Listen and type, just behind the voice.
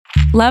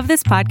Love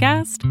this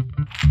podcast?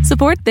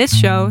 Support this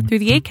show through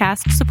the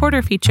Acast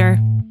supporter feature.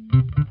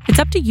 It's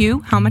up to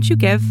you how much you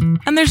give,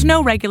 and there's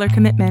no regular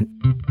commitment.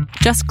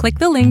 Just click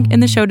the link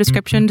in the show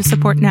description to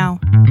support now.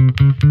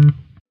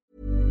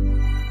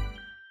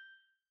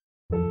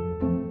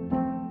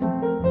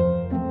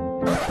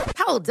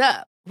 Hold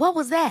up. What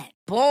was that?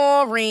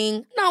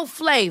 Boring. No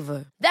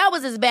flavor. That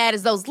was as bad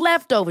as those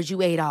leftovers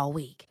you ate all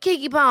week.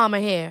 Keke Palmer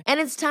here,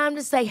 and it's time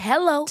to say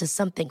hello to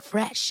something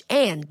fresh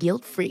and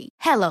guilt-free.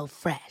 Hello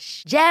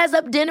Fresh. Jazz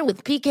up dinner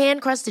with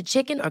pecan-crusted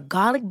chicken or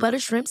garlic butter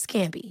shrimp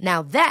scampi.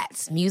 Now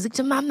that's music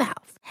to my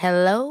mouth.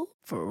 Hello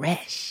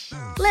Fresh.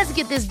 Let's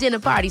get this dinner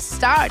party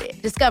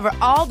started. Discover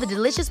all the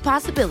delicious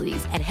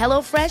possibilities at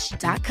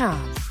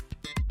hellofresh.com.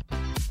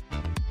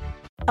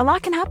 A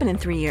lot can happen in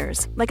 3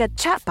 years, like a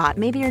chatbot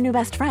may be your new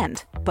best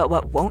friend. But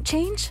what won't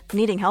change?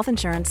 Needing health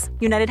insurance.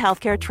 United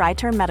Healthcare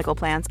Tri-Term Medical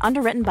Plans,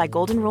 underwritten by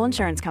Golden Rule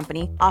Insurance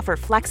Company, offer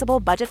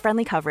flexible,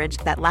 budget-friendly coverage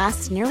that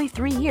lasts nearly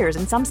 3 years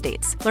in some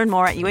states. Learn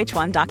more at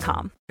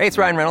uh1.com. Hey, it's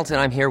Ryan Reynolds, and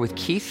I'm here with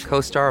Keith,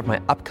 co-star of my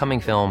upcoming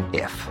film,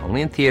 If,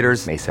 only in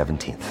theaters May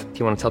 17th. Do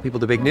you want to tell people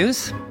the big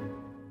news?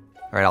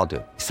 All right, I'll do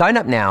it. Sign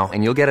up now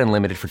and you'll get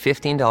unlimited for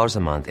 $15 a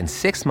month and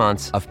 6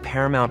 months of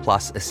Paramount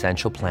Plus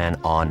Essential Plan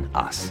on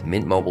us.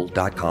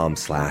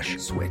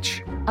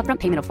 MintMobile.com/switch. Upfront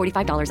payment of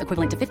 $45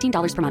 equivalent to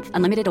 $15 per month.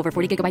 Unlimited over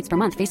 40 gigabytes per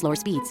month. Face lower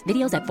speeds.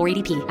 Videos at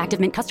 480p. Active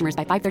Mint customers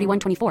by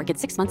 531.24 get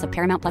 6 months of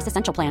Paramount Plus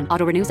Essential Plan.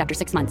 Auto renews after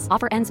 6 months.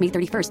 Offer ends May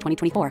 31st,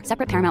 2024.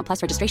 Separate Paramount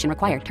Plus registration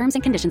required. Terms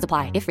and conditions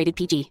apply if rated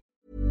PG.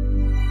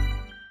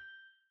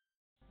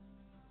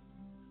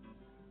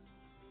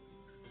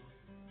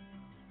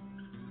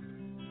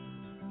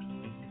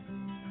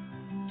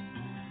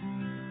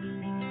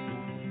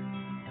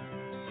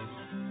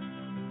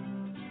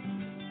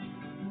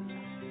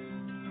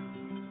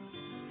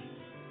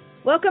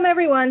 Welcome,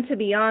 everyone, to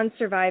Beyond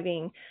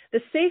Surviving, the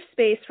safe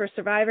space for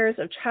survivors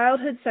of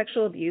childhood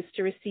sexual abuse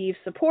to receive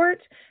support,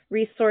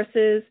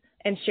 resources,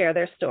 and share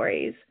their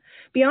stories.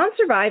 Beyond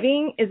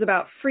Surviving is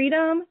about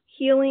freedom,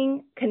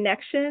 healing,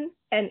 connection,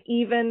 and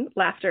even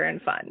laughter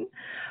and fun.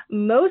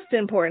 Most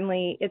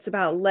importantly, it's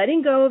about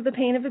letting go of the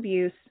pain of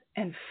abuse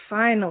and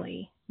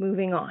finally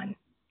moving on.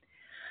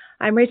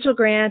 I'm Rachel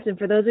Grant, and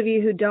for those of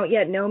you who don't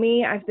yet know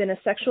me, I've been a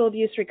sexual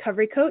abuse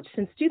recovery coach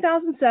since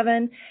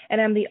 2007,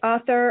 and I'm the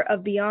author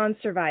of Beyond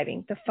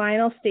Surviving, the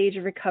final stage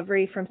of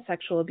recovery from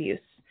sexual abuse.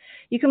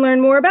 You can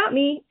learn more about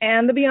me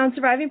and the Beyond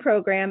Surviving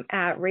program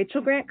at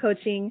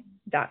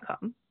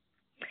rachelgrantcoaching.com.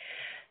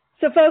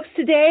 So folks,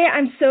 today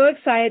I'm so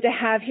excited to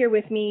have here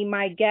with me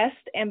my guest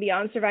and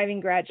Beyond Surviving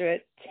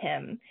graduate,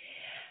 Tim.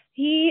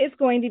 He is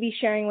going to be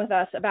sharing with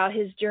us about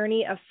his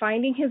journey of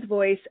finding his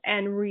voice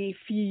and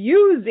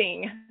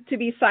refusing to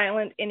be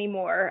silent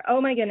anymore.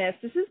 Oh my goodness,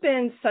 this has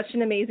been such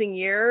an amazing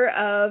year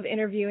of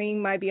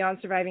interviewing my Beyond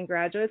Surviving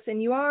graduates,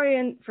 and you are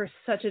in for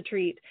such a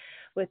treat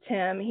with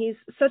Tim. He's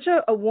such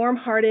a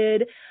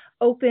warm-hearted,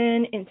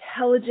 open,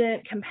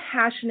 intelligent,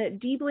 compassionate,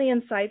 deeply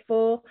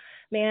insightful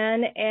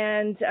man,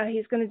 and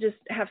he's going to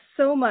just have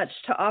so much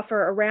to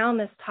offer around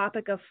this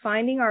topic of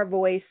finding our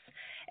voice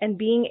and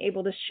being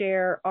able to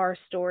share our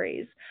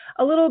stories.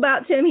 A little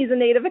about Tim: he's a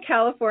native of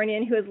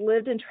Californian who has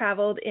lived and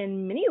traveled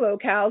in many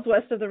locales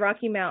west of the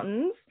Rocky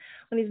Mountains.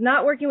 When he's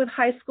not working with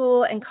high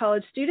school and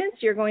college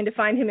students, you're going to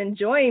find him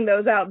enjoying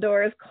those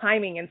outdoors,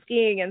 climbing and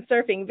skiing and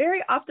surfing.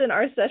 Very often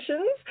our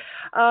sessions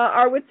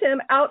are with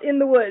Tim out in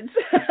the woods.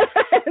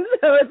 And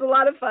so it's a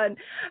lot of fun.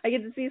 I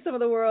get to see some of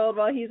the world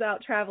while he's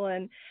out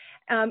traveling.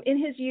 In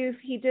his youth,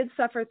 he did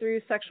suffer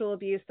through sexual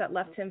abuse that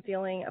left him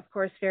feeling, of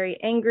course, very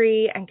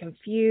angry and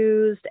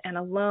confused and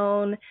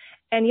alone.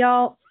 And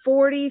y'all,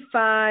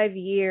 45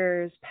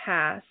 years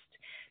passed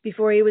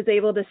before he was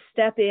able to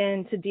step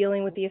into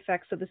dealing with the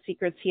effects of the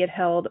secrets he had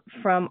held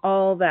from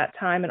all that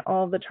time and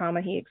all the trauma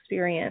he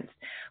experienced,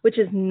 which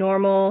is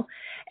normal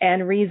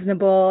and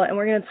reasonable. And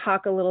we're going to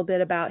talk a little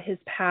bit about his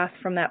path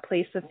from that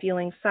place of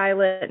feeling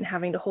silent and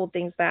having to hold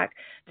things back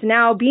to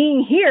now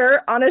being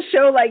here on a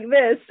show like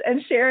this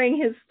and sharing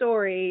his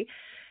story.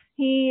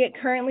 He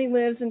currently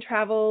lives and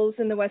travels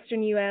in the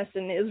Western U.S.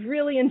 and is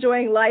really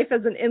enjoying life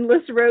as an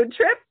endless road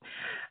trip.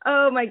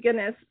 Oh my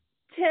goodness.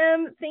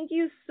 Tim, thank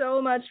you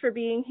so much for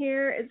being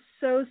here. It's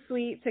so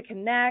sweet to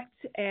connect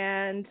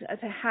and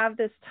to have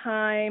this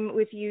time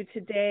with you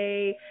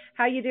today.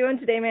 How you doing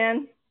today,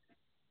 man?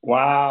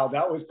 Wow,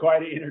 that was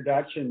quite an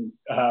introduction,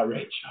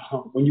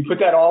 Rachel. When you put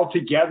that all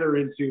together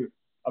into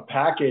a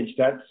package,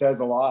 that says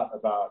a lot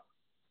about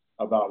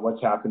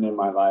what's happened in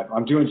my life.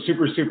 I'm doing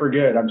super, super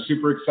good. I'm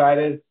super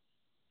excited.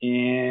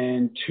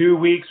 In 2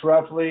 weeks,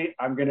 roughly,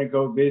 I'm going to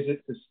go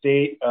visit the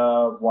state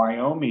of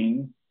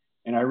Wyoming.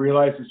 And I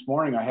realized this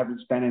morning I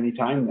haven't spent any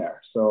time there.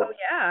 So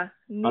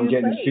I'm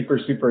getting super,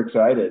 super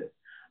excited.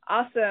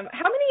 Awesome.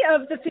 How many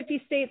of the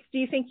 50 states do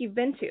you think you've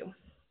been to?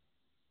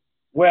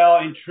 Well,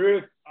 in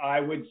truth,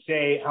 I would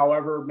say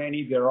however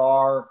many there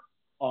are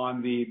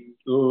on the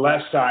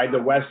left side,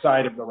 the west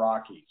side of the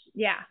Rockies.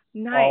 Yeah,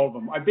 nice. All of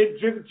them. I've been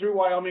driven through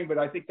Wyoming, but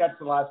I think that's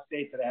the last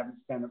state that I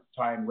haven't spent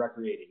time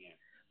recreating in.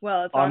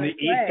 Well, it's on the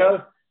East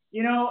Coast.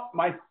 You know,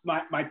 my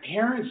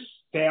parents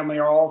family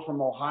are all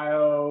from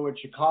Ohio and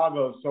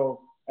Chicago.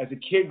 So as a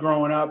kid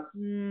growing up,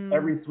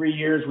 every 3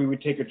 years we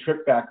would take a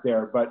trip back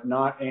there, but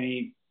not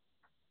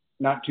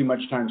too much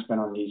time spent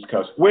on the East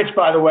Coast, which,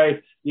 by the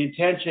way, the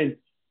intention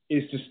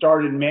is to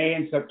start in May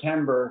and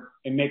September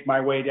and make my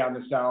way down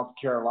to South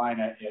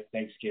Carolina at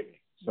Thanksgiving.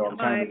 So I'm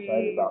kind of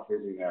excited about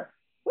visiting there.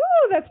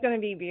 Woo, that's going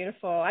to be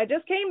beautiful. I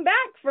just came back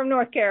from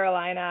North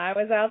Carolina. I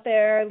was out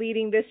there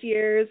leading this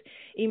year's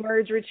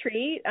Emerge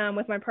retreat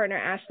with my partner,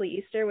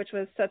 Ashley Easter, which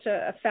was such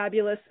a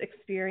fabulous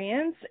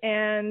experience.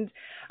 And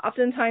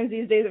oftentimes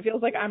these days it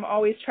feels like I'm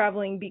always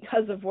traveling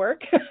because of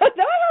work. Though I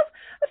have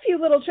a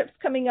few little trips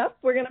coming up.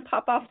 We're going to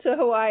pop off to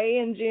Hawaii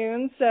in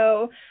June.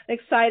 So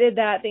excited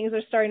that things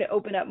are starting to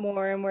open up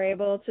more and we're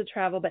able to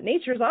travel. But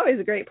nature is always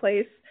a great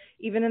place,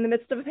 even in the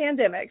midst of a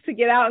pandemic, to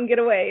get out and get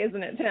away,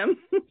 isn't it, Tim?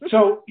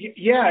 So,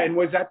 yeah, and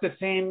was that the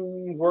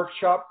same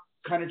workshop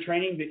kind of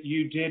training that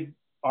you did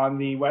on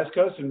the West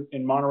Coast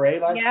in Monterey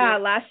last year? Yeah,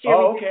 last year.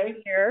 Oh, okay.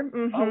 Here.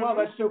 Mm-hmm. Oh, wow,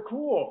 that's so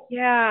cool.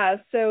 Yeah,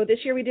 so this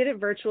year we did it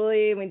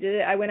virtually.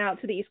 I went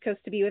out to the East Coast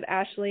to be with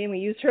Ashley, and we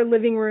used her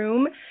living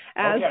room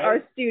as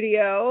our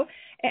studio.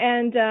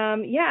 And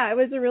it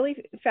was a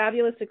really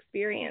fabulous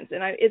experience.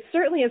 And it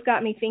certainly has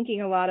got me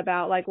thinking a lot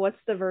about, like, what's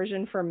the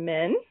version for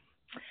men?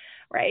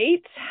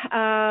 Right?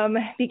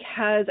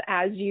 Because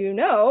as you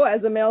know,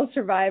 as a male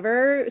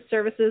survivor,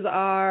 services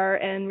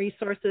and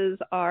resources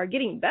are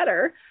getting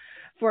better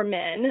for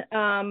men,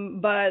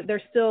 but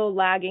they're still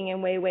lagging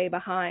and way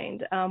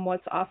behind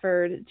what's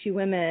offered to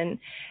women.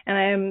 And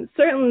I'm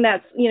certain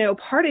that's,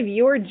 part of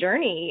your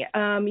journey,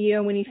 when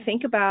you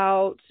think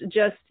about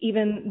just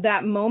even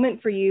that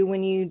moment for you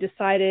when you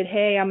decided,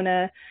 hey, I'm going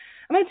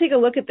to take a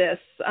look at this.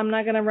 I'm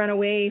not going to run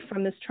away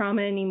from this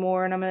trauma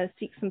anymore, and I'm going to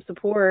seek some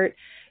support.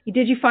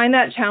 Did you find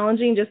that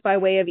challenging just by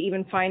way of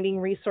even finding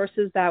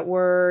resources that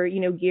were,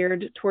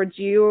 geared towards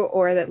you,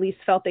 or that at least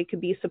felt they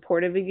could be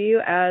supportive of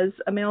you as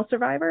a male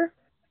survivor?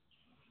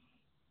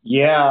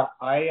 Yeah,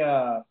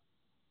 I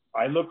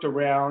looked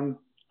around.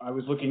 I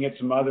was looking at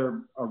some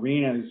other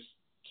arenas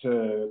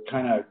to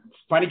kind of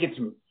trying to get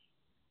some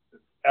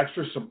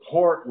extra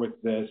support with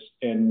this.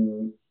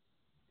 And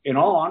in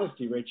all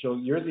honesty, Rachel,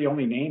 you're the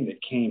only name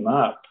that came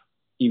up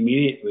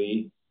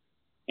immediately.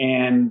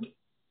 And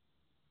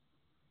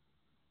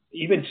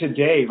even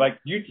today, like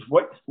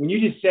when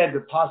you just said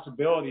the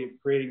possibility of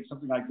creating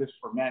something like this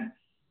for men,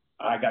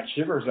 I got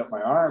shivers up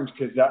my arms,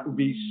 because that would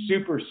be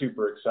super,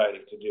 super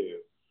exciting to do.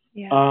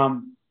 Yeah.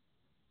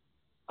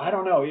 I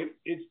don't know.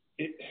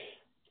 It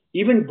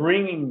even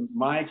bringing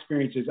my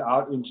experiences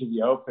out into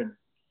the open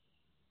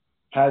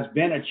has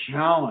been a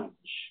challenge.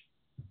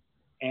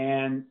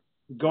 And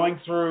going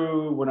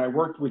through, when I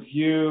worked with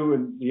you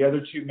and the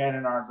other two men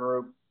in our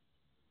group,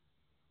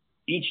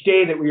 each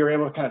day that we were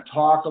able to kind of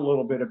talk a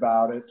little bit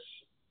about it,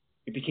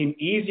 it became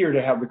easier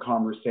to have the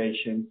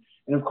conversation.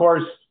 And of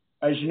course,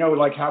 as you know,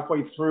 like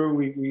halfway through,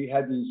 we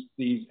had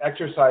these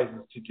exercises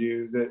to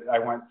do that I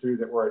went through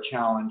that were a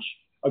challenge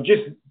of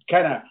just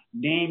kind of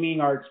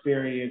naming our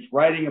experience,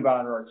 writing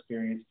about our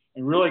experience,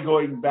 and really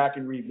going back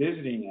and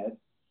revisiting it.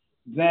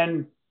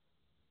 Then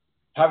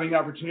having the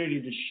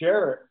opportunity to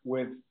share it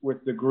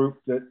with the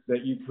group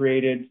that you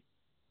created,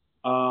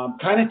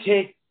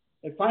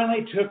 it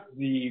finally took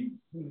the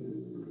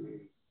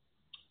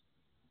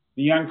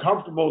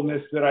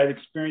uncomfortableness that I'd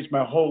experienced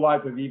my whole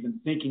life of even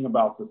thinking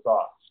about the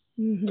thoughts.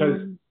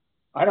 Because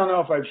I don't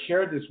know if I've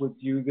shared this with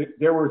you, that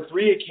there were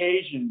 3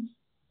 occasions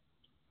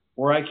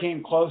where I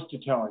came close to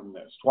telling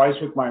this, twice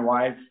with my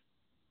wife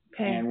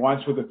and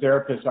once with a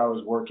therapist I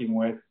was working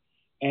with.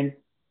 And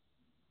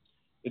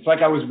it's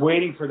like I was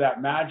waiting for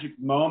that magic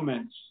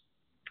moment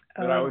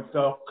that I would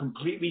feel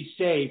completely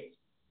safe,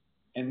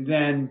 and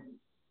then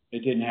it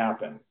didn't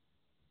happen.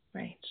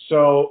 Right.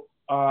 So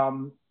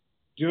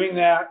doing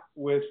that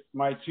with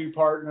my 2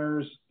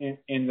 partners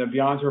in the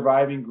Beyond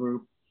Surviving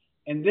group,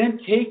 and then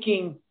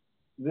taking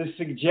the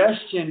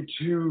suggestion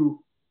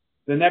to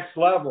the next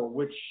level,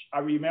 which I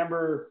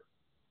remember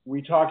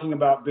we talking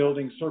about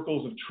building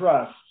circles of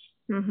trust.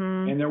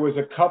 And there was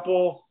a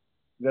couple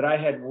that I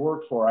had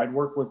worked for. I'd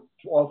worked with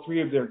all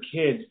 3 of their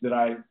kids that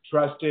I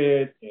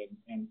trusted,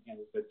 and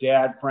the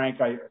dad,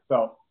 Frank, I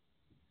felt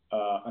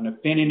an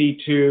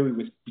affinity to. He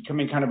was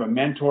becoming kind of a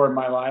mentor in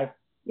my life.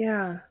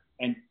 Yeah.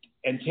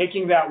 And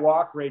taking that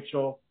walk,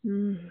 Rachel,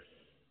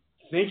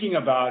 thinking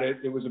about it,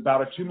 it was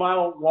about a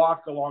 2-mile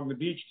walk along the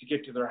beach to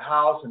get to their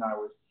house. And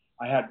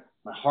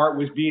my heart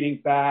was beating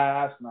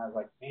fast, and I was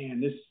like,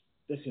 man,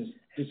 this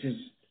is,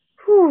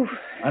 whew.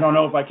 I don't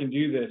know if I can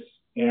do this.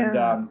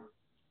 Yeah.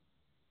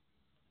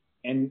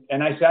 And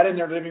I sat in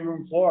their living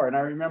room floor, and I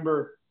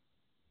remember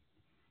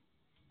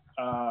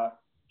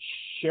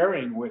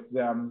sharing with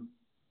them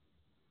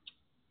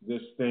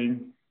this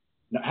thing,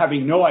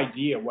 having no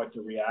idea what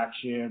the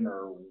reaction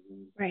or,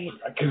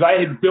 because I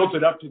had built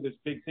it up to this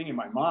big thing in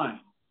my mind.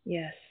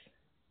 Yes.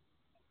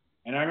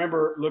 And I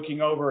remember looking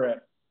over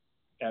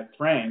at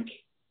Frank,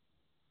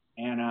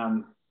 and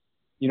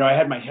I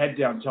had my head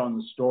down telling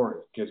the story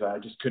because I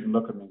just couldn't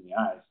look him in the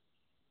eyes.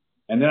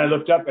 And then I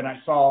looked up and I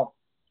saw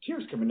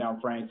tears coming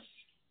down Frank's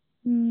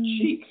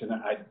cheeks, and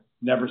I'd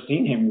never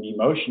seen him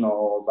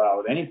emotional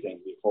about anything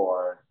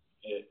before.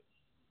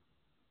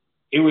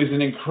 It was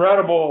an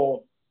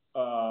incredible,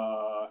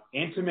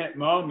 intimate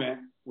moment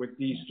with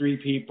these three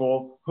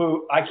people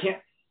who I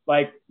can't,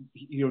 like,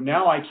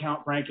 now I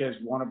count Frank as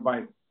one of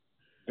my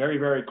very,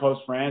 very close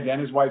friends, and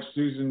his wife,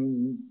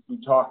 Susan. We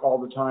talk all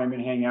the time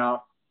and hang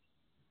out.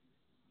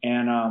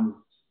 And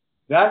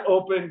that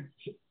opened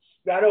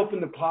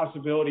the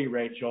possibility,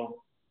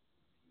 Rachel,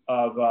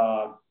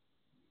 of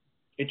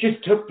it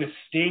just took the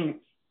sting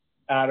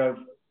out of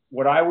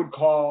what I would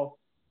call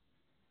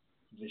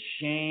the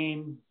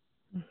shame.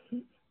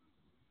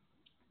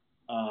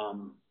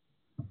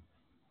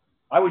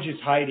 I was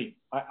just hiding.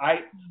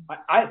 I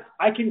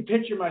can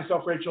picture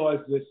myself, Rachel, as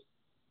this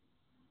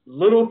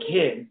little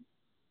kid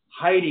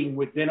hiding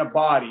within a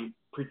body,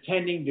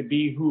 pretending to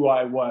be who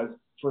I was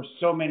for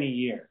so many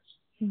years,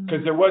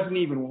 because there wasn't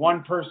even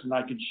one person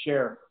I could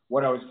share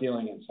what I was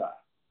feeling inside.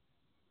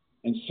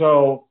 And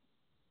so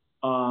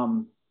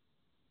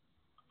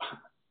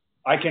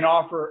I can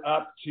offer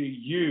up to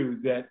you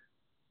that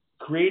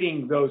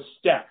creating those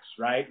steps,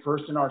 right?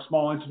 First in our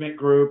small intimate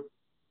group,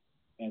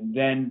 and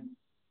then,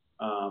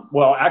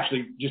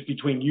 actually just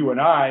between you and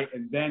I,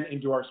 and then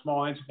into our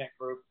small intimate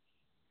group,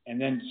 and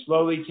then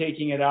slowly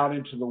taking it out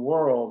into the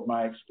world,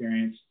 my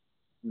experience,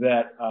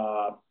 that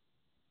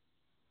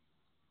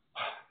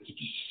it's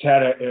just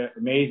had an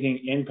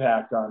amazing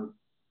impact on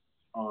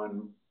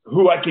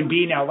who I can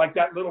be now. Like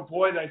that little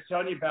boy that I was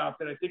telling you about,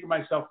 that I think of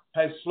myself,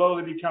 has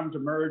slowly become to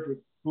merge with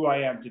who I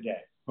am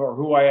today, or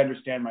who I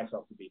understand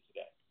myself to be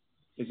today.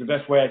 Is the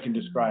best way I can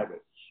describe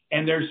it.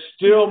 And there's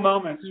still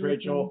moments,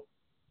 Rachel,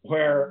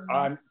 where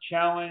I'm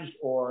challenged,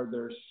 or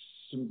there's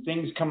some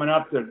things coming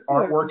up that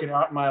aren't working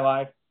out in my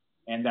life,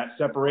 and that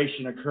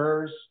separation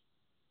occurs.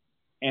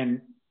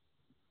 And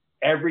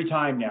every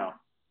time now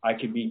I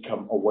can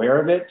become aware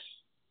of it,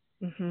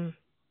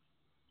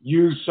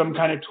 use some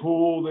kind of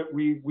tool that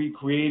we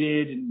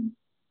created and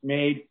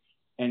made,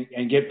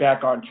 and get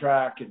back on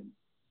track.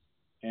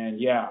 And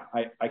yeah,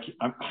 I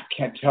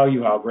can't tell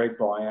you how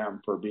grateful I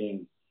am for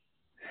being,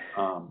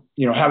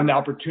 having the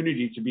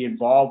opportunity to be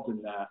involved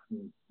in that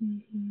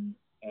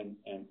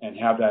and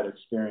have that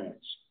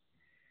experience.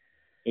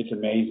 It's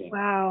amazing.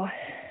 Wow.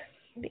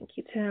 Thank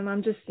you, Tim.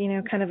 I'm just,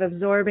 kind of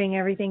absorbing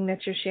everything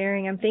that you're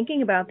sharing. I'm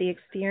thinking about the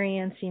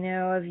experience,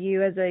 of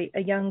you as a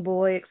young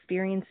boy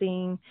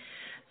experiencing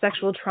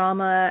sexual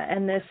trauma,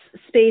 and this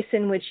space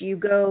in which you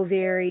go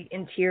very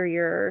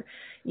interior.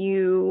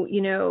 You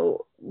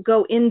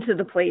go into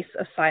the place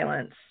of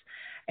silence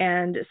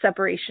and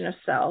separation of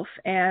self.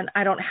 And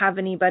I don't have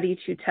anybody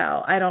to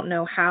tell. I don't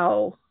know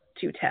how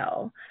to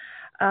tell.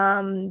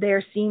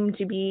 There seem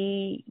to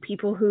be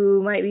people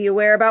who might be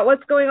aware about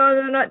what's going on and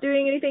they're not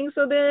doing anything.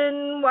 So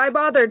then why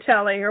bother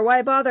telling, or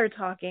why bother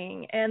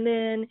talking? And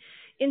then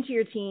into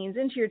your teens,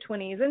 into your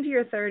 20s, into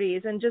your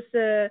 30s, and just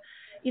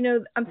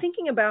I'm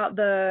thinking about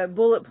the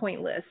bullet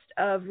point list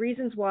of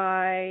reasons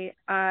why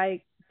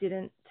I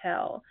didn't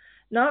tell.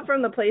 Not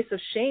from the place of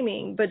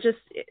shaming, but just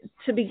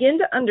to begin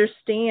to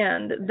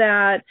understand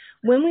that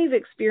when we've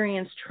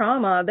experienced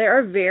trauma, there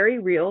are very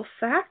real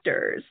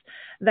factors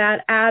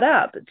that add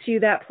up to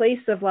that place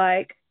of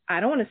like,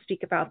 I don't want to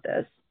speak about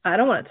this. I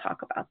don't want to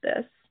talk about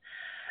this.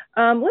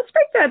 Let's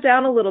break that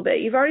down a little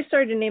bit. You've already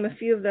started to name a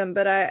few of them,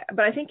 but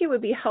I think it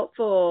would be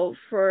helpful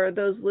for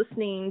those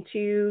listening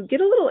to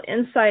get a little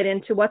insight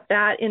into what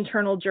that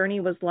internal journey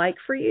was like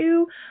for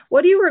you.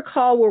 What do you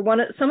recall were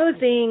some of the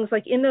things,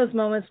 like in those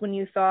moments when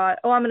you thought,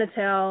 oh, I'm going to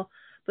tell,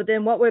 but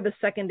then what were the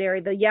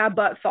secondary, the yeah,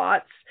 but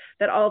thoughts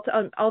that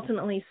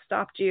ultimately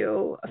stopped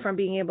you from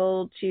being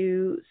able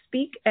to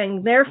speak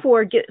and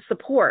therefore get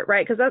support,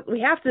 right? Because we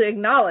have to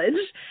acknowledge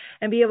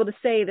and be able to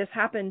say this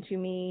happened to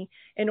me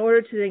in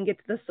order to then get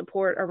to the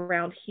support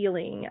around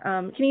healing.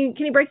 Can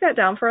you break that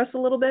down for us a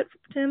little bit,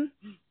 Tim?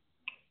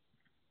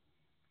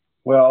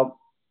 Well,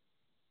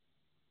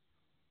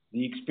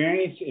 the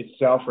experience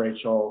itself,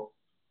 Rachel,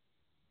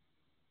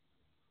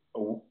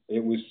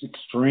 it was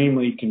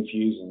extremely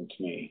confusing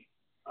to me.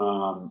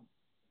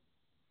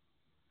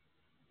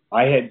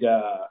 I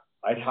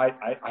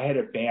had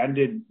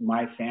abandoned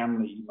my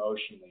family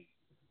emotionally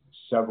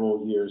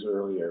several years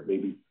earlier,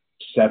 maybe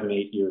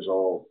 7-8 years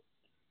old.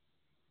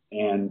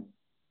 And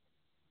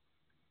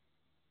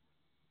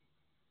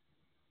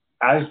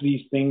as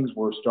these things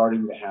were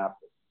starting to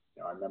happen,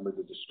 I remember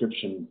the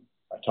description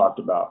I talked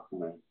about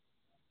when I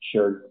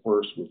shared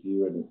first with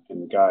you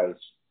and the guys.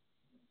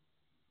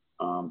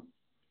 And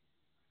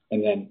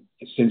then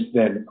since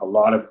then, a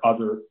lot of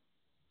other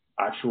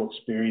actual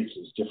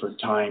experiences, different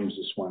times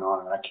this went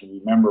on. And I can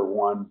remember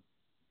one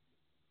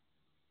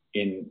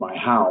in my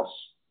house,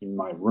 in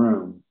my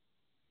room,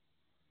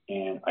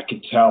 and I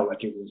could tell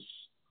like it was,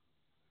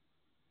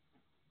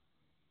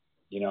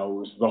 it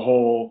was the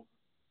whole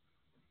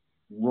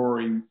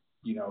Rory,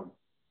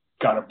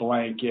 got a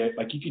blanket.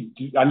 Like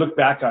I look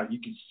back on it, you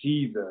could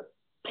see the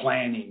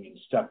planning and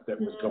stuff that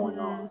was going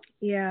on.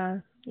 Yeah.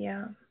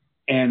 Yeah.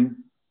 And,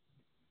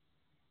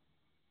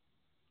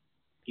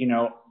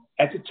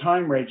 at the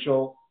time,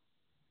 Rachel,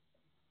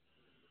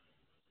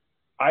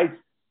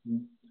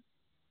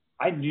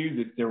 I knew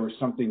that there was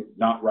something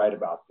not right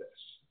about this.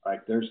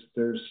 Like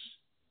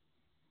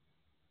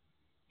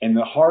and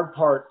the hard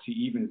part to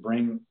even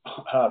bring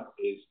up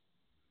is,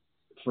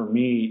 for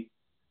me,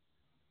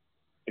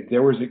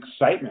 there was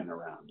excitement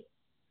around it.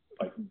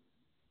 Like,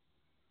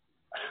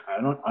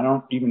 I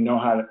don't even know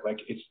how to, like,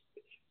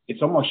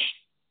 it's almost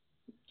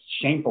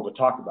shameful to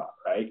talk about,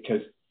 right?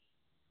 Because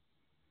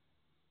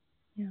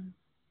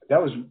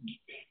that was,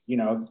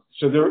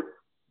 so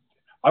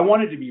I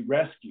wanted to be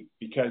rescued,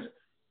 because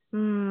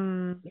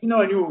even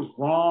though I knew it was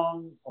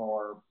wrong,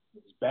 or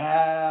it was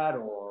bad,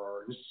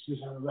 or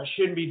I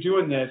shouldn't be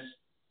doing this,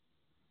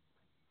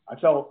 I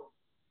felt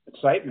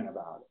excitement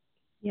about it.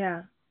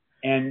 Yeah.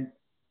 And,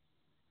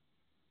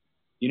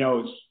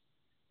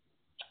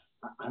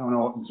 I don't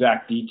know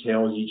exact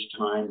details each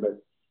time,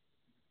 but,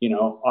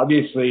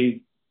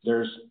 obviously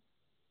there's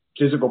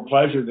physical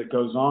pleasure that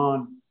goes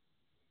on.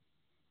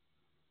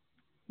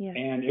 Yeah.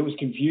 And it was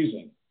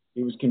confusing.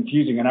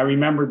 And I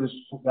remember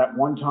that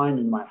one time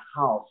in my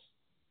house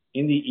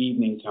in the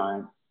evening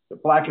time, the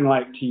black and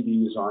white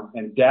TV was on,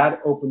 and Dad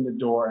opened the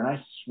door, and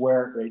I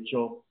swear,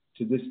 Rachel,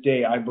 to this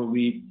day, I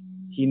believe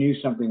he knew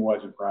something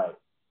wasn't right.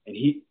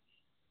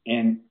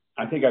 And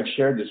I think I've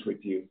shared this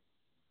with you.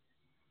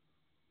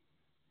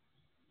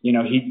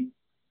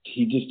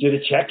 He just did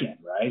a check-in,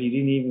 right? He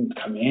didn't even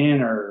come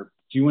in or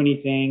do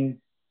anything.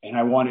 And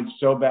I wanted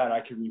so bad, I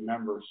could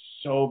remember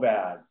so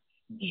bad,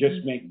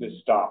 just make this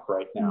stop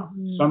right now.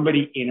 Mm-hmm.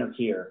 Somebody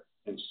interfere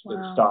and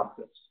stop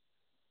this.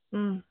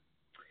 Mm.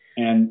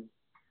 And,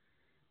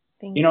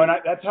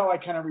 that's how I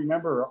kind of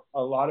remember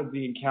a lot of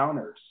the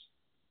encounters.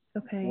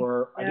 Okay.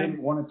 Where I didn't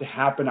want it to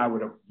happen. I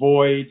would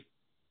avoid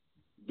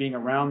being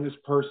around this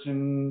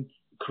person,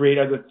 create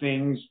other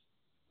things.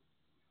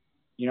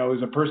 It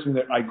was a person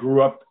that I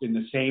grew up in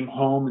the same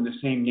home, in the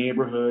same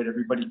neighborhood.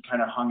 Everybody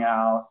kind of hung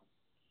out.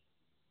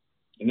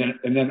 And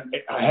then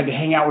I had to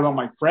hang out with all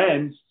my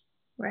friends.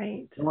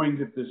 Right. Knowing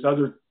that this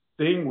other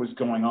thing was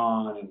going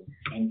on.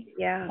 And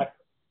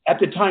at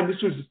the time,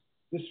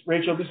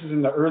 Rachel, this is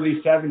in the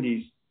early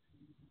 70s.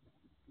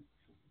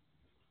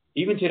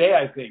 Even today,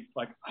 I think,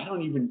 like,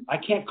 I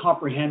can't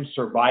comprehend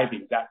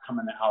surviving that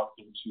coming out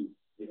into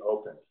the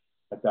open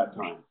at that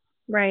time.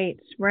 Right.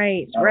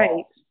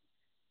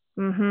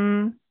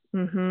 Mm-hmm.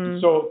 Mm-hmm.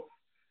 So,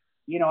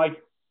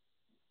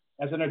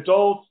 as an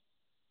adult,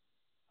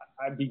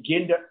 I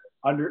begin to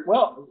I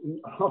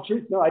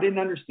didn't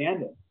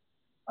understand it.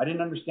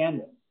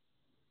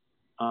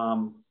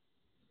 And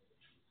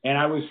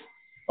I was,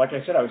 like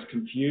I said, I was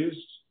confused.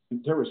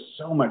 There was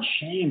so much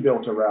shame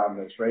built around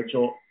this,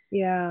 Rachel.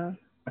 Yeah.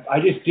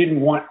 I just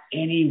didn't want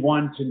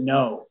anyone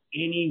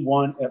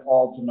at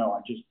all to know.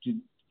 I just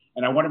did.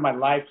 And I wanted my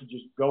life to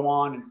just go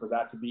on and for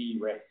that to be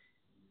erased.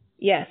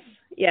 Yes.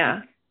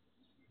 Yeah.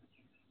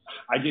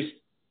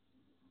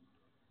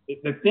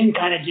 The thing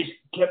kind of just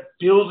kept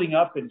building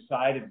up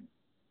inside of me.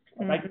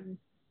 Like,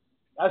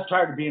 I was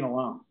tired of being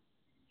alone.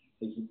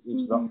 Is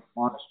the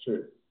honest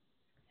truth.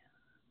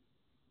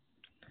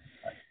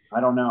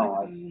 I don't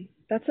know.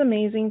 That's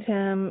amazing,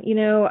 Tim.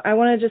 I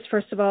want to just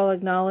first of all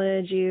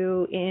acknowledge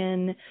you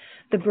in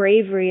the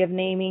bravery of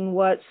naming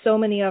what so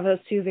many of us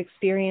who've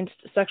experienced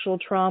sexual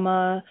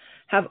trauma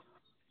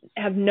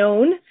have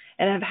known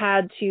and have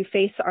had to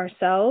face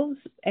ourselves,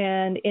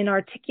 and in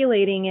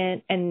articulating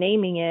it and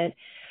naming it.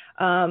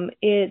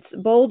 It's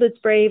bold, it's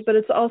brave, but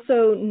it's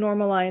also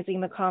normalizing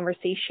the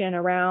conversation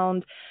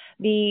around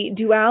the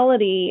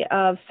duality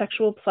of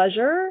sexual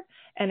pleasure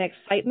and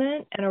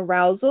excitement and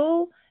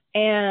arousal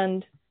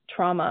and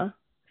trauma,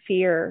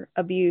 fear,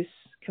 abuse,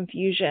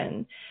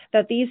 confusion,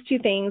 that these two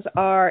things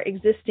are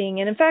existing.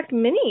 And in fact,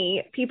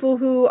 many people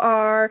who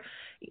are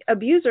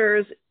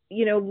abusers,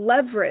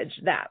 leverage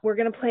that. We're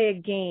going to play a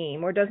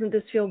game, or doesn't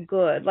this feel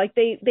good? Like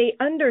they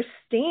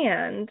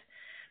understand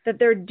that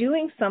they're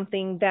doing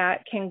something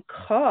that can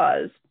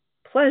cause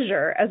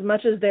pleasure as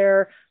much as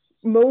they're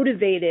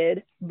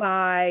motivated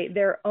by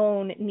their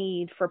own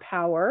need for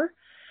power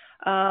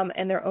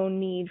and their own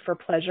need for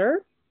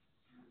pleasure.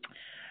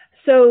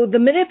 So the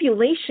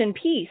manipulation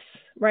piece,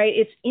 right,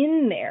 it's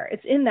in there.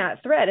 It's in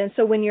that thread. And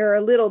so when you're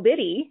a little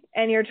bitty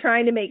and you're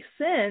trying to make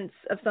sense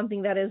of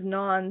something that is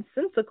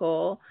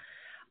nonsensical,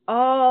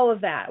 all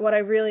of that, what I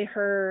really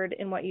heard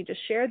in what you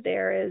just shared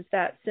there is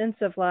that sense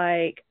of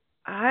like,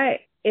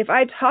 if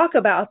I talk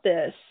about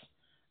this,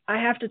 I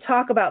have to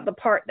talk about the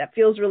part that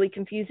feels really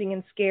confusing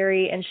and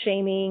scary and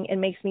shaming and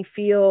makes me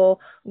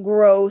feel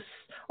gross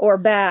or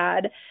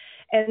bad.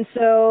 And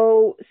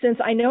so since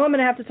I know I'm going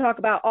to have to talk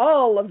about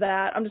all of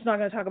that, I'm just not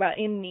going to talk about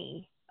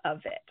any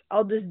of it.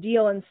 I'll just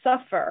deal and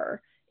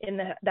suffer in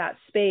that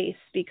space,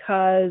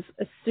 because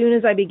as soon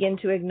as I begin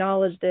to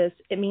acknowledge this,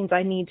 it means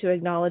I need to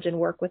acknowledge and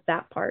work with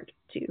that part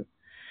too.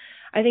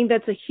 I think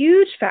that's a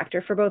huge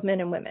factor for both men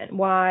and women,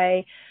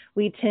 why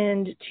we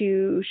tend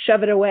to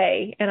shove it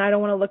away. And I don't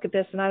want to look at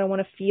this and I don't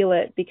want to feel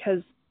it,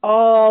 because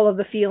all of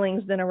the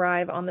feelings then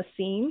arrive on the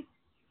scene.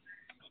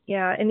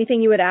 Yeah.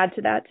 Anything you would add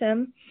to that,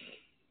 Tim?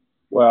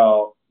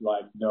 Well,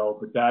 no,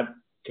 but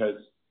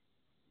because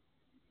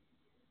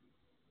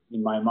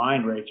in my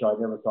mind, Rachel, I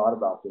never thought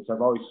about this.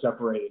 I've always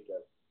separated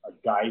a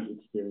guy's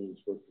experience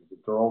versus the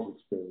girl's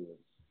experience.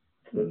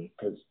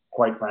 Because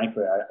quite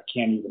frankly, I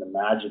can't even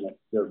imagine it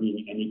there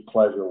being any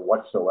pleasure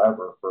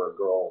whatsoever for a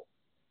girl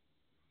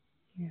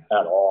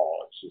at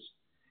all. It's just,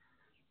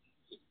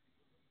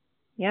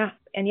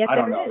 and yet I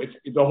don't know.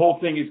 The whole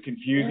thing is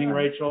confusing,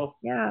 Rachel.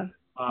 Yeah.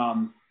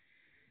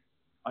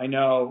 I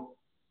know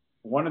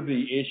one of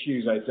the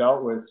issues I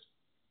dealt with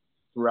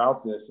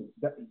throughout this is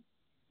that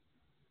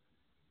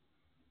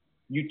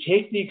you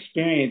take the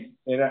experience,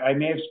 and I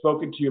may have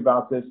spoken to you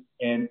about this,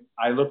 and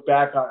I look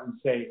back on it and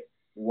say,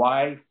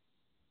 why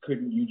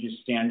couldn't you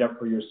just stand up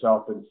for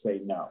yourself and say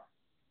no,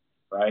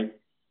 right?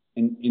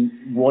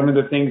 And one of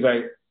the things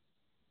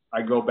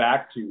I go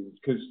back to,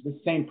 because the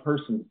same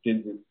person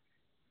did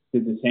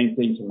the same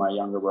thing to my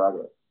younger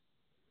brother.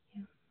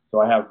 Yeah.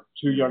 So I have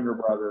two younger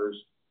brothers,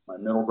 my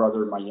middle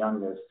brother and my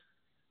youngest,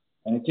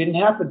 and it didn't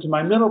happen to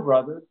my middle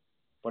brother,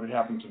 but it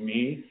happened to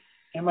me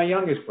and my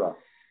youngest brother.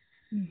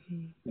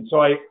 Mm-hmm. And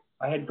so I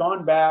had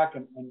gone back,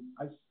 and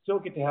I still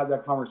get to have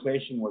that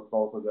conversation with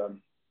both of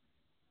them.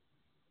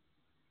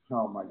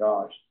 Oh my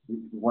gosh.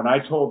 When I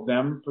told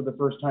them for the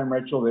first time,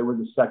 Rachel, they were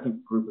the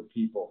second group of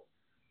people.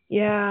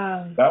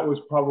 Yeah. That was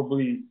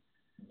probably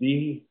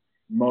the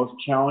most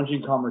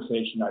challenging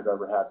conversation I've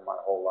ever had in my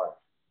whole life.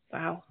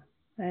 Wow.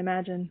 I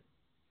imagine.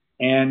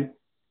 And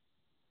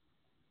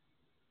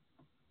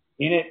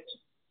in it,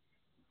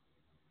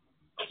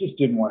 I just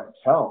didn't want to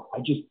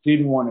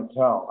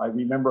tell. I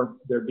remember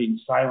there being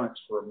silence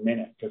for a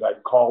minute because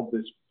I'd called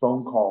this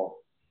phone call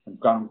and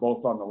got them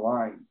both on the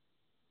line.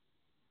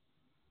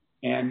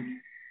 And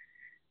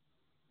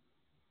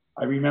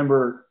I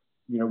remember,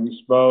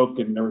 we spoke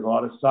and there was a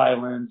lot of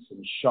silence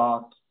and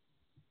shock,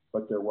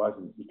 but there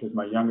wasn't, because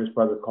my youngest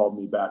brother called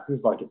me back. This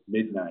was like at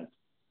midnight.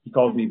 He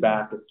called me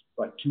back at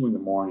like 2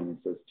 a.m. and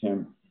says,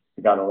 Tim,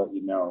 I got to let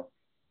you know.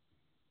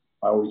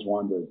 I always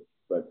wondered,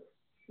 but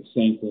the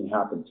same thing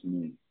happened to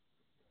me.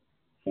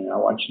 And I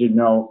want you to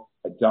know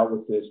I dealt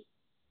with this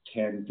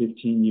 10,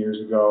 15 years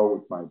ago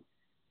with my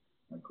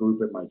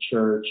group at my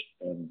church,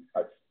 and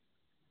I'm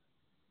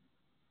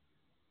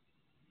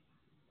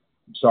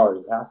sorry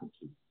it happened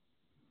to you.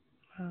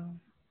 Wow.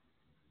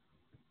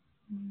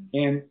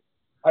 And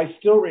I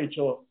still,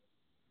 Rachel,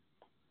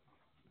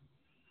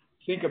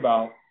 think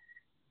about,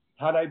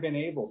 had I been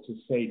able to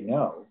say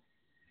no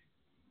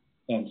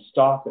and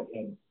stop it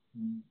and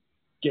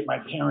get my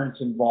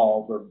parents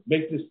involved or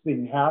make this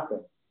thing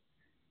happen,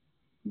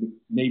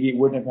 maybe it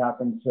wouldn't have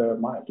happened to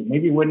Mike. And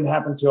maybe it wouldn't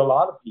happen to a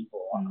lot of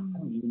people. I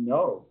don't even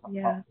know who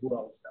else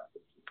happened.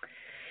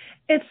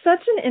 It's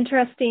such an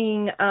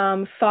interesting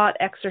thought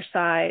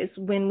exercise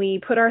when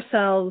we put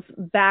ourselves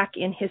back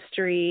in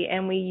history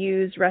and we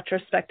use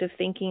retrospective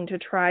thinking to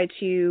try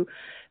to,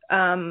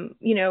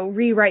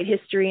 rewrite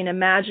history and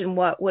imagine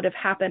what would have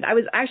happened. I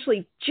was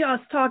actually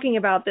just talking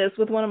about this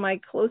with one of my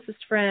closest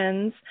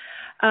friends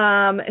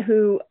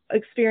who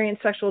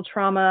experienced sexual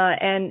trauma.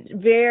 And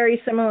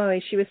very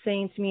similarly, she was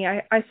saying to me,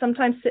 I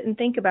sometimes sit and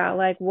think about,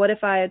 like, what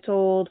if I had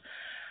told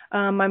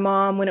my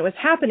mom when it was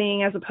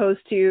happening, as opposed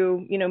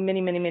to,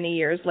 many, many, many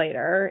years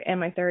later in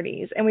my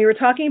 30s. And we were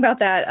talking about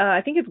that.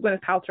 I think it's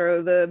Gwyneth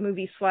Paltrow, the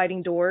movie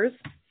Sliding Doors.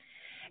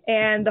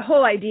 And the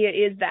whole idea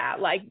is that,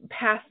 like,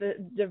 path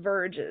that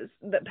diverges,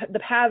 the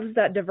paths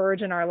that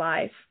diverge in our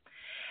life.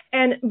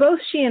 And both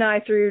she and I,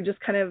 through just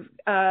kind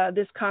of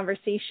this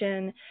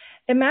conversation,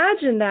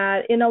 imagine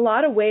that in a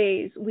lot of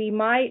ways we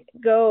might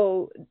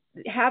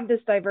have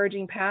this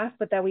diverging path,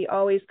 but that we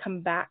always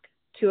come back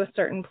to a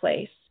certain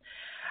place.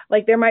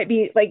 Like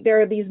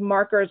there are these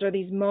markers or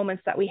these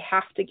moments that we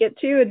have to get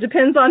to. It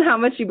depends on how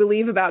much you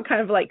believe about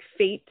kind of like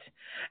fate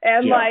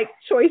and like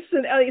choice.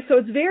 And so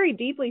it's very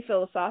deeply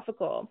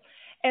philosophical.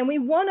 And we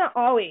want to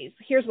always,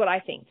 here's what I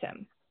think,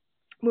 Tim,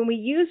 when we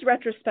use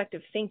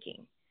retrospective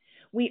thinking,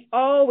 we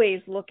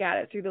always look at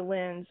it through the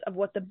lens of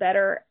what the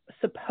better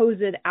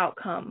supposed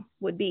outcome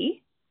would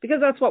be, because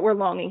that's what we're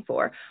longing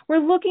for. We're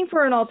looking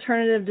for an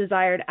alternative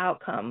desired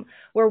outcome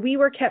where we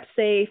were kept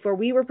safe, where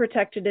we were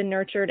protected and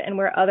nurtured, and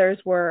where others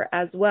were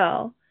as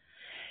well.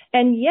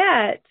 And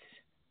yet,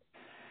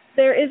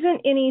 there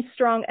isn't any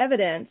strong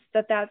evidence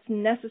that that's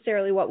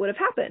necessarily what would have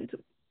happened.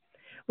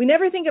 We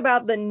never think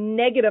about the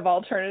negative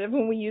alternative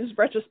when we use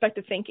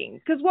retrospective thinking,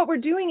 because what we're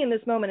doing in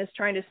this moment is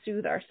trying to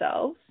soothe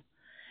ourselves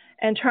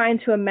and trying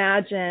to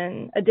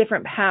imagine a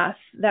different path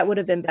that would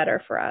have been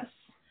better for us.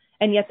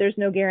 And yet there's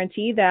no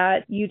guarantee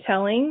that you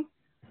telling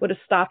would have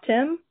stopped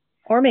him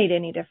or made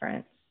any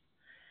difference.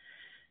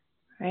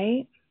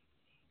 Right?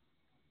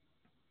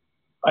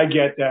 I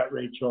get that,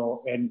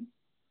 Rachel. And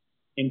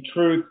in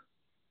truth,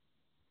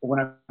 when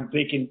I'm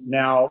thinking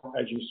now,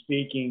 as you're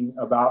speaking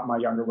about my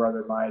younger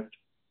brother, Mike,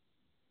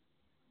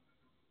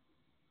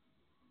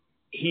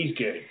 he's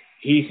good.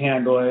 He's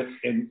handled it.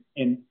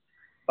 And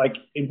like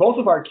in both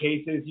of our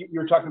cases,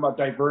 you're talking about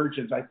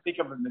divergence. I think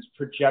of them as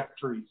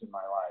trajectories in my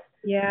life.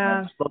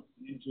 Yeah.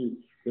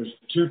 There's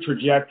two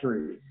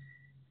trajectories.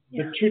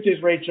 Yeah. The truth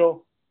is,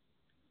 Rachel,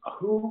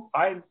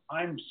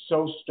 I'm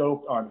so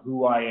stoked on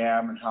who I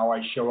am and how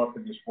I show up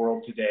in this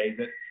world today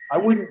that I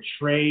wouldn't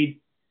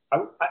trade.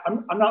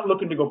 I'm not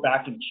looking to go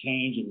back and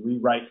change and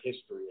rewrite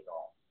history at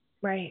all.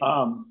 Right.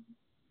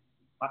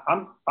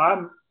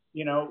 I'm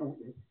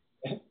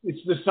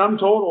it's the sum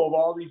total of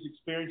all these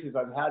experiences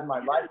I've had in my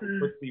life that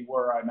puts me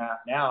where I'm at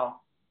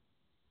now.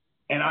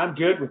 And I'm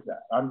good with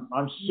that.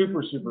 I'm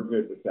super, super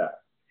good with that.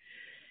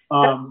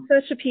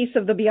 That's such a piece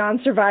of the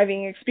Beyond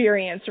Surviving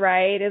experience,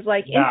 right? Is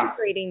like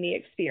integrating the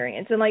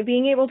experience and like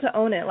being able to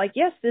own it. Like,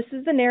 yes, this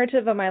is the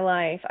narrative of my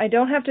life. I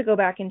don't have to go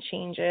back and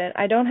change it.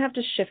 I don't have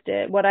to shift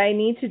it. What I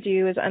need to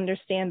do is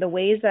understand the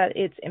ways that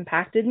it's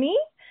impacted me,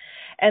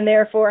 and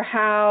therefore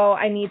how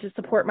I need to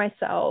support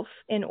myself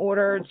in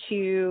order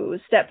to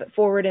step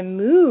forward and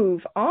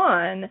move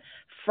on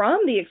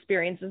from the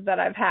experiences that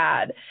I've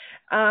had.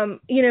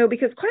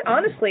 Because quite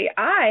honestly,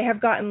 I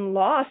have gotten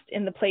lost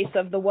in the place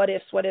of the what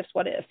ifs.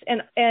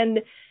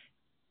 And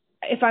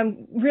if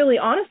I'm really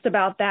honest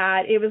about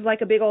that, it was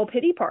like a big old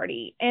pity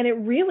party. And it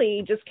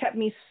really just kept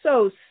me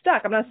so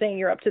stuck. I'm not saying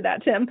you're up to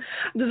that, Tim.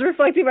 I'm just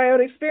reflecting my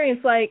own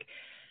experience. Like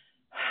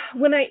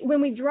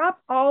when we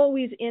drop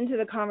always into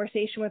the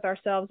conversation with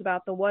ourselves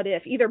about the what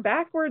if, either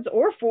backwards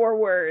or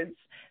forwards,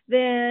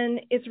 then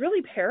it's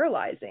really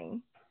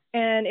paralyzing.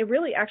 And it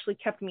really actually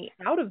kept me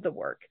out of the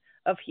work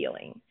of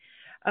healing.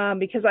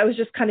 Because I was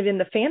just kind of in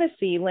the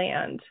fantasy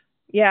land.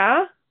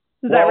 Yeah?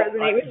 Does that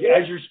resonate with you?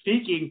 As you're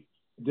speaking,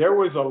 there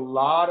was a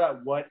lot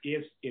of what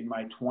ifs in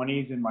my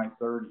 20s and my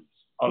 30s.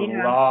 A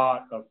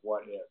lot of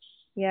what ifs.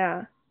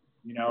 Yeah.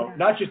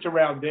 Not just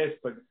around this,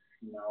 but,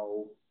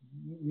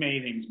 many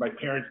things. My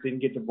parents didn't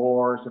get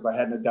divorced if I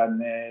hadn't have done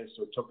this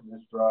or taken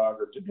this drug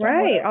or done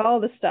right. whatever. All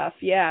the stuff.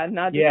 Yeah.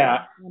 Not just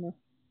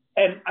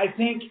And I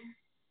think,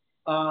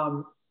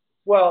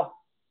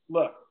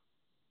 look,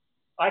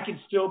 I can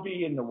still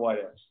be in the what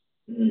ifs.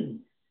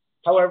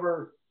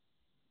 However,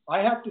 I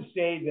have to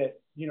say that,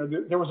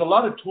 there was a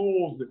lot of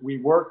tools that we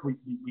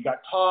got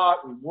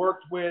taught, we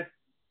worked with.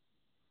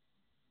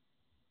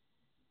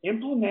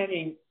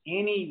 Implementing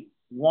any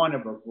one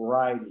of a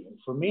variety. And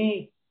for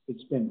me,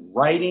 it's been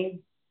writing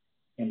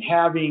and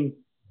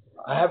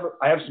I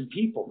have some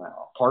people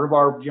now, part of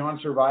our Beyond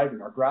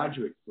Surviving, our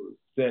graduate group,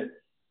 that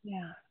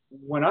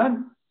when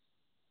I'm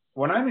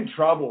in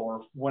trouble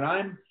or when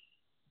I'm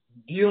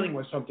dealing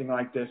with something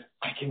like this,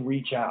 I can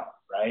reach out,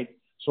 right?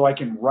 So I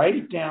can write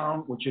it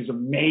down, which is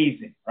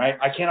amazing, right?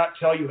 I cannot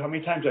tell you how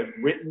many times I've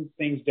written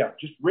things down,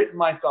 just written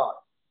my thoughts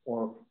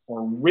or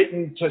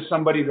written to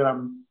somebody that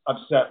I'm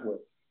upset with.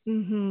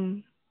 Mm-hmm.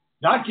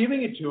 Not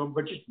giving it to them,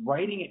 but just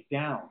writing it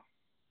down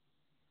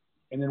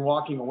and then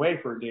walking away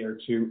for a day or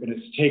two. And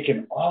it's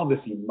taken all this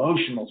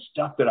emotional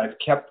stuff that I've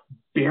kept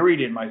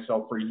buried in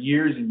myself for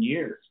years and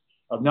years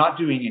of not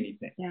doing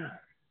anything.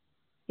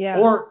 Yeah.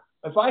 Or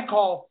if I can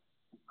call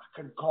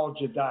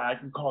Jedi, I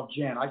can call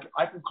Jen,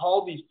 I can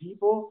call these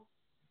people.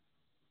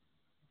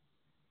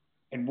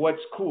 And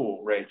what's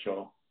cool,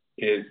 Rachel,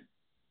 is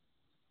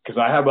because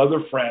I have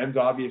other friends,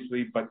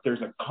 obviously, but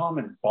there's a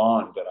common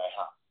bond that I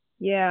have.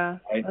 Yeah,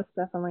 right? Most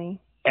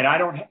definitely. And I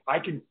don't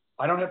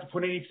have to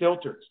put any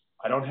filters.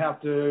 I don't have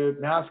to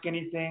mask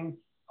anything.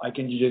 I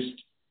can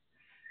just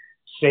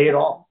say it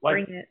all.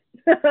 Bring it.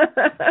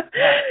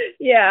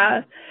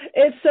 Yeah,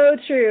 it's so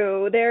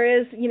true.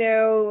 There is,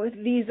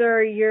 these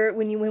are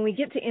when we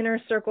get to inner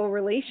circle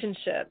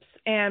relationships,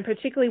 and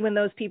particularly when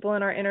those people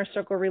in our inner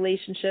circle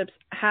relationships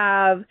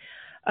have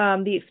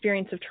the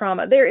experience of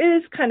trauma, there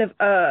is kind of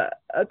a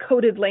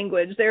coded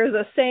language. There's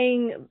a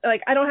saying,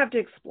 like, I don't have to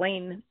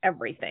explain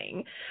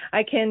everything.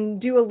 I can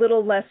do a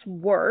little less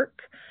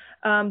work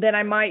than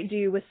I might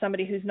do with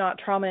somebody who's not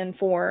trauma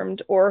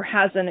informed or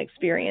hasn't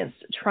experienced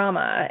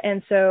trauma.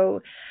 And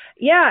so,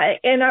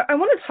 and I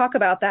want to talk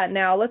about that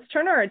now. Let's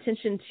turn our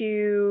attention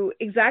to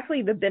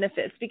exactly the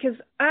benefits, because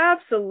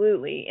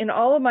absolutely, in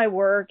all of my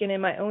work and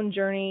in my own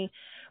journey,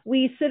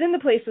 we sit in the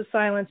place of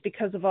silence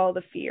because of all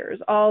the fears,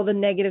 all the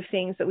negative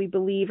things that we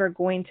believe are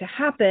going to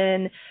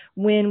happen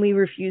when we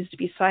refuse to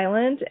be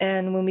silent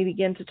and when we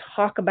begin to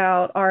talk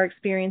about our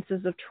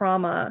experiences of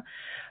trauma.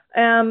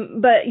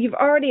 But you've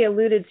already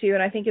alluded to,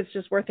 and I think it's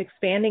just worth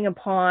expanding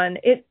upon,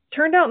 it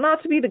turned out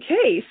not to be the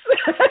case.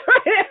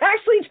 It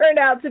actually turned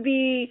out to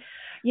be,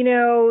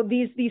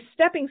 these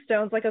stepping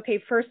stones, like,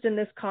 okay, first in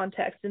this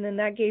context, and then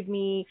that gave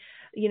me,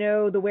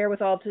 the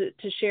wherewithal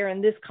to share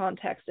in this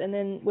context, and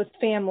then with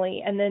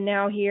family, and then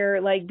now here,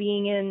 like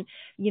being in,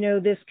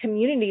 this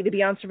community, the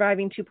Beyond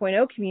Surviving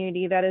 2.0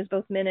 community that is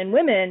both men and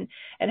women,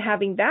 and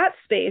having that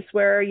space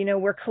where,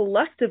 we're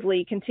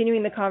collectively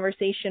continuing the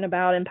conversation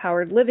about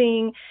empowered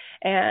living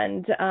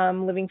and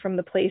living from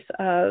the place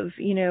of,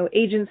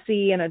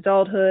 agency and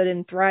adulthood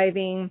and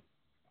thriving.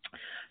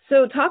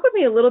 So talk with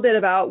me a little bit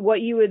about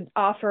what you would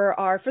offer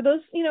for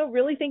those,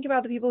 really think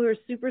about the people who are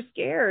super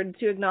scared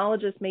to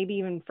acknowledge this, maybe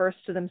even first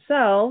to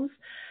themselves,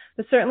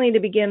 but certainly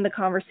to begin the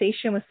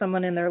conversation with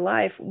someone in their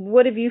life.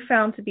 What have you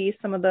found to be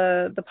some of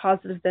the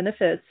positive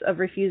benefits of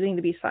refusing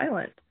to be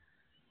silent?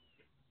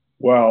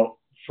 Well,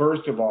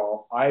 first of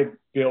all, I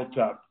built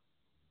up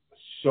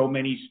so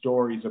many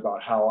stories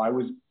about how I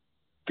was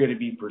going to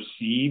be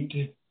perceived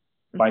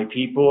by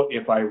people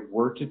if I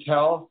were to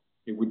tell.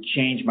 It would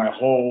change my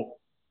whole,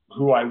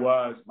 who I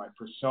was, my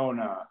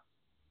persona.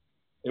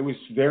 It was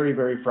very,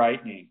 very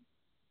frightening.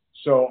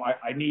 So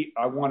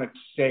I want to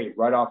say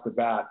right off the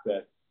bat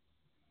that,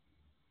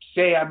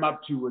 say I'm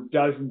up to a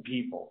dozen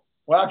people.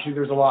 Well, actually,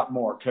 there's a lot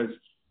more because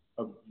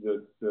of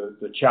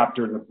the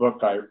chapter in the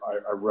book I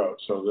wrote.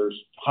 So there's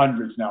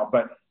hundreds now.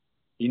 But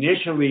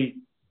initially,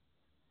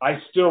 I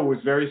still was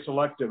very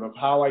selective of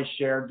how I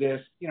shared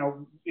this. You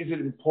know, is it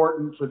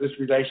important for this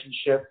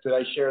relationship that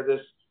I share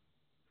this?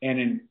 And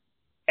in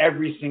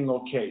every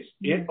single case,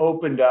 it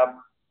opened up.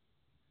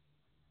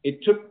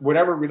 It took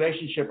whatever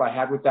relationship I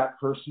had with that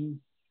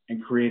person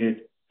and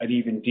created an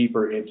even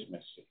deeper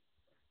intimacy.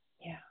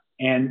 Yeah.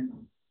 And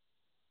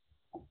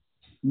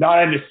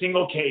not in a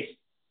single case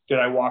did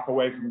I walk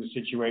away from the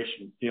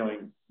situation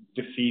feeling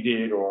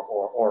defeated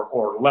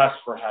or less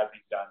for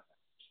having done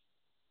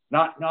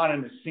that. Not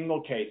in a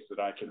single case that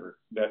I can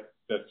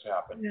that's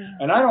happened. Yeah.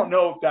 And I don't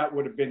know if that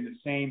would have been the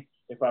same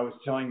if I was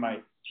telling my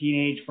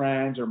teenage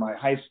friends or my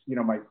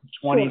my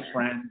 20s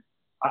friends.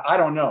 I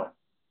don't know.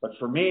 But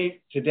for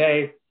me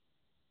today,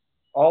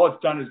 all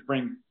it's done is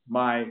bring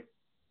my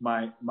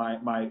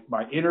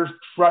inner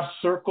trust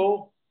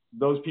circle,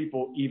 those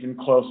people even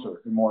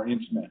closer and more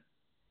intimate.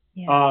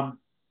 Yeah.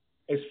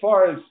 As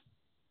far as,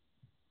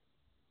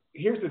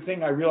 here's the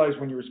thing I realized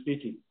when you were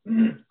speaking,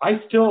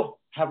 I still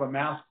have a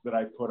mask that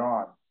I put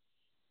on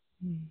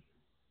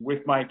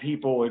with my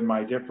people in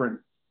my different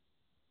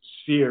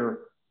sphere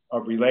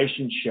of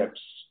relationships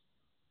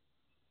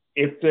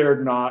if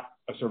they're not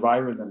a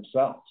survivor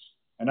themselves.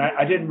 And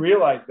I didn't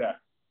realize that.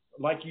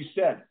 Like you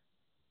said,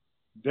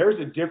 there's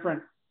a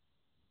different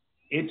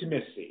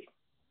intimacy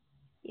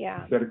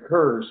that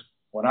occurs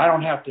when I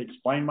don't have to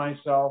explain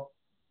myself.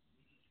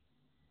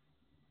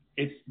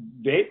 It's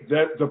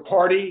the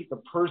party, the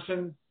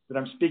person that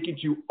I'm speaking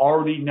to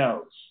already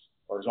knows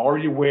or is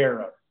already aware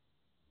of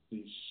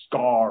the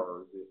scar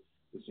or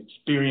this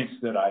experience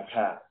that I've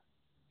had.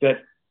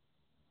 That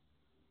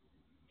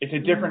it's a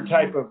different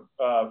type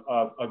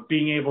of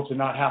being able to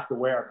not have to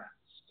wear a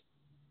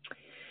mask.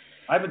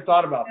 I haven't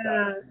thought about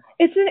that.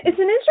 It's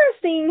an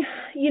interesting,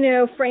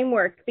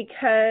 framework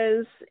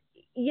because,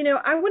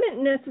 I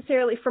wouldn't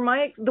necessarily,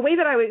 the way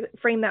that I would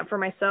frame that for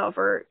myself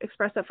or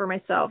express that for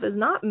myself is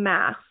not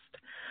masked,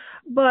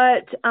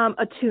 but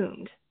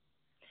attuned.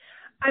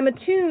 I'm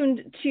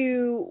attuned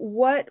to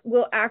what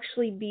will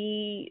actually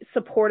be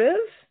supportive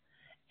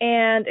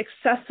and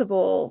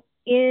accessible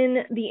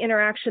in the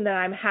interaction that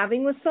I'm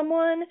having with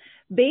someone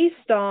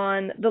based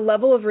on the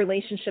level of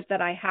relationship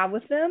that I have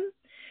with them,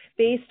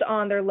 based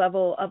on their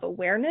level of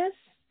awareness,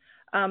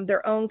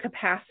 their own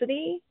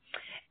capacity.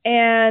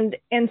 And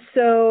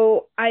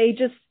so I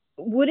just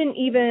wouldn't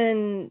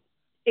even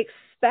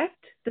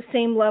expect the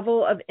same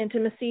level of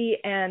intimacy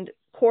and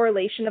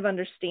correlation of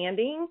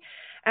understanding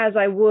as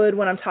I would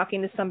when I'm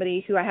talking to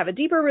somebody who I have a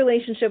deeper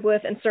relationship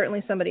with, and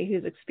certainly somebody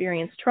who's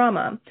experienced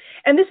trauma.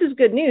 And this is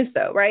good news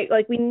though, right?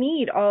 Like we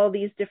need all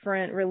these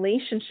different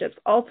relationships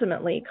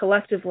ultimately,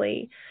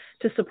 collectively,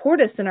 to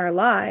support us in our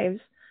lives.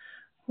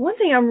 One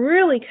thing I'm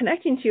really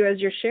connecting to as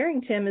you're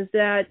sharing, Tim, is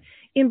that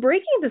in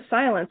breaking the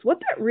silence, what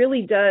that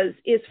really does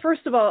is,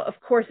 first of all, of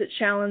course, it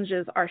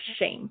challenges our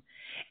shame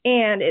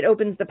and it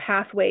opens the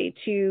pathway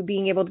to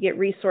being able to get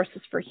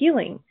resources for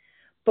healing.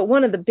 But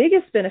one of the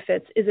biggest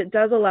benefits is it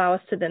does allow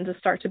us to then to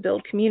start to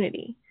build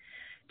community,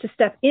 to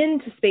step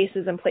into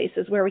spaces and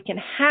places where we can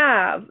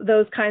have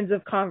those kinds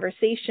of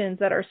conversations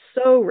that are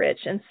so rich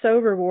and so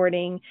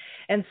rewarding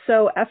and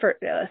so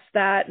effortless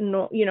that,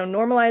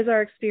 normalize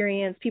our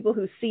experience, people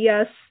who see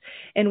us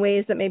in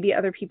ways that maybe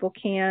other people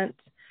can't.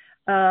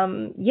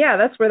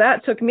 That's where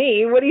that took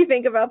me. What do you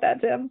think about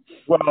that, Tim?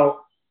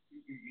 Well,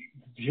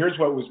 here's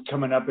what was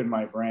coming up in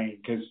my brain,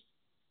 because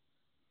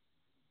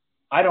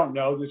I don't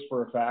know this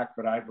for a fact,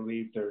 but I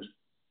believe there's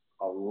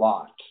a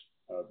lot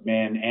of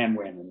men and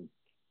women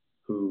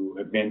who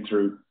have been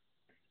through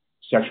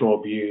sexual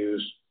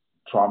abuse,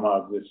 trauma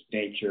of this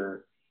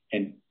nature,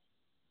 and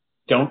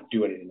don't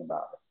do anything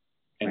about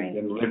it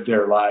and live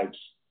their lives.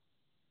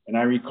 And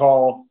I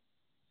recall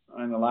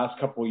in the last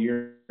couple of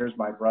years,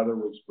 my brother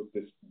was with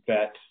this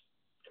vet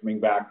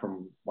coming back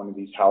from one of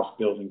these house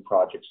building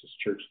projects this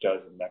church does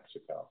in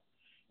Mexico.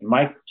 And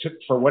Mike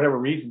for whatever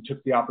reason,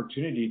 took the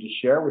opportunity to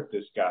share with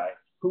this guy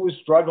who was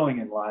struggling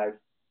in life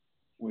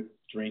with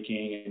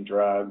drinking and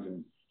drugs.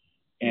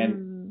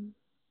 And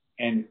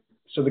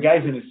so the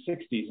guy's in his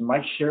 60s, and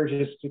Mike shared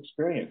his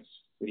experience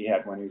that he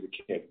had when he was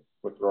a kid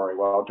with Rory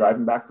while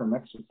driving back from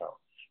Mexico.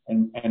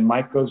 And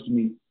Mike goes to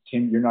me,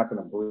 Tim, you're not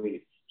going to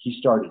believe. He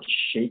started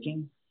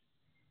shaking.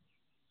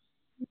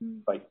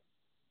 Like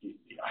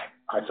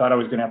I thought I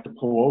was going to have to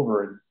pull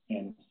over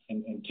and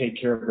take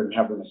care of him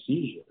having a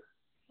seizure.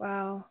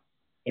 Wow.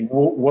 And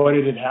what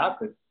did it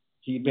happen?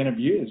 He'd been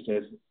abused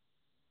as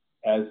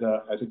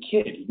a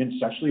kid. He'd been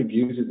sexually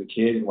abused as a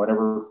kid in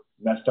whatever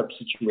messed up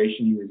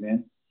situation he was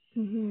in.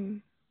 Mm-hmm.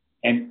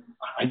 And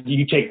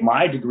you take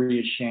my degree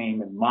of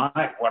shame and what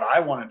I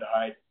wanted to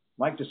hide,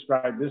 Mike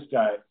described this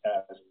guy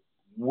as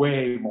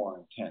way more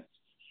intense.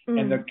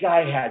 And the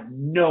guy had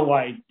no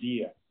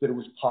idea that it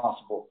was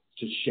possible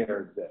to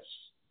share this.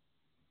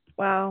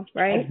 Wow,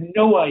 right? Had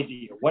no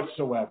idea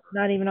whatsoever.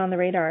 Not even on the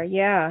radar,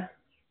 yeah.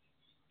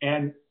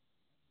 And,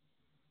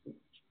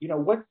 you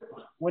know,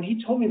 when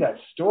he told me that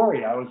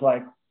story, I was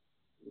like,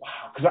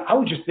 wow, because I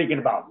was just thinking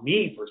about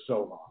me for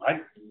so long.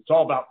 It's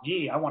all about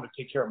me. I want to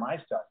take care of my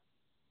stuff.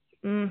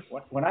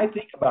 When I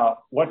think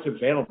about what's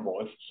available,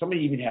 if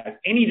somebody even has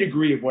any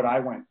degree of what I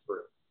went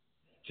through,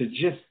 to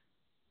just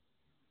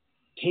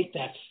take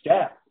that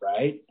step,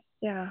 right?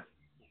 Yeah.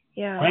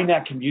 Find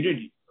that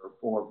community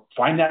or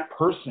find that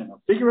person or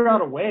figure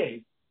out a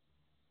way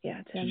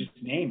Tim. to just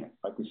name it.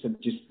 Like we said,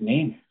 just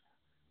name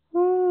it.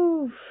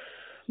 Ooh,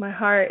 my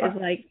heart is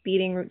like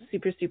beating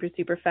super, super,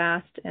 super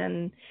fast.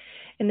 And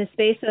in the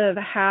space of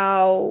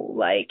how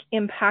like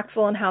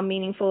impactful and how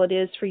meaningful it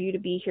is for you to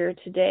be here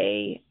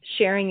today,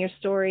 sharing your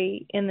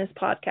story in this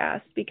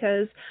podcast,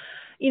 because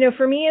you know,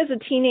 for me as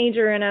a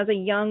teenager and as a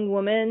young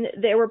woman,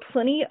 there were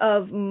plenty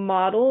of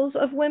models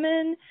of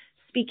women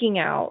speaking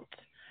out.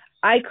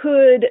 I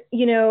could,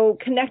 you know,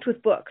 connect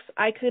with books.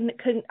 I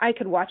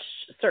could watch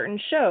certain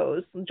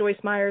shows. Joyce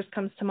Myers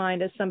comes to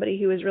mind as somebody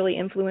who was really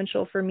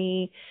influential for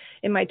me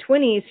in my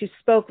 20s, who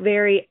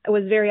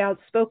was very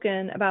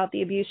outspoken about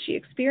the abuse she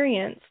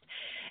experienced.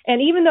 And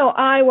even though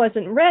I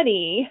wasn't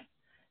ready,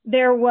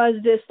 there was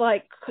this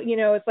like, you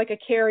know, it's like a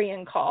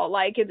carrion call,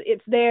 like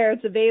it's there,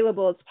 it's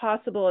available, it's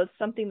possible, it's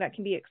something that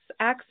can be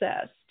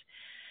accessed.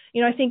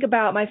 You know, I think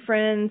about my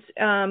friends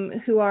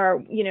who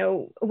are, you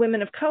know,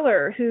 women of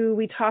color who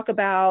we talk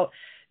about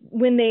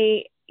when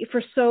they,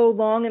 for so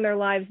long in their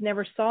lives,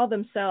 never saw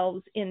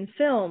themselves in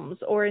films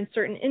or in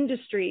certain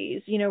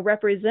industries, you know,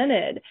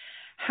 represented,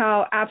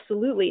 how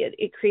absolutely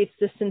it creates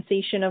this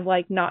sensation of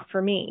like, not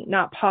for me,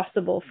 not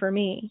possible for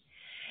me.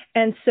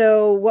 And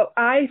so what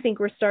I think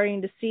we're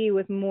starting to see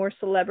with more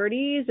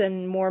celebrities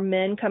and more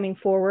men coming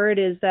forward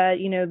is that,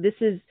 you know, this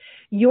is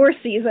your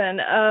season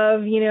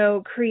of, you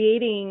know,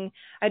 creating.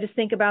 I just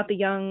think about the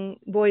young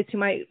boys who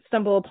might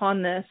stumble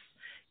upon this,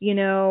 you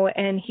know,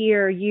 and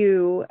hear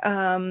you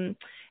and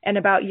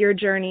about your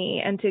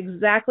journey, and to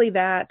exactly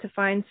that, to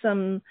find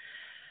some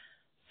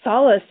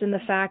solace in the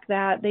fact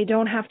that they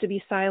don't have to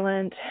be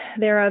silent.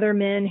 There are other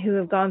men who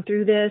have gone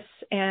through this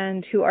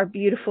and who are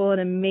beautiful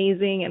and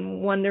amazing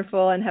and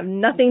wonderful and have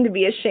nothing to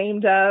be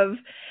ashamed of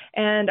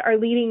and are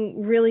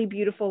leading really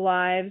beautiful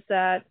lives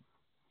that,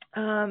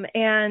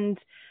 and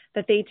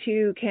that they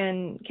too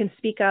can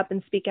speak up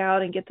and speak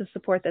out and get the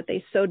support that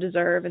they so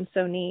deserve and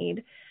so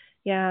need.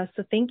 Yeah.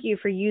 So thank you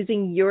for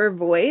using your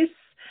voice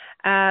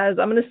as,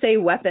 I'm going to say,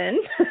 weapon,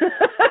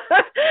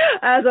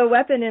 as a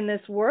weapon in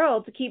this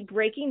world to keep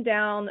breaking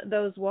down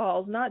those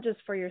walls, not just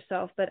for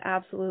yourself, but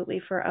absolutely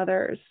for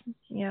others.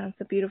 Yeah,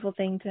 it's a beautiful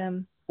thing,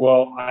 Tim.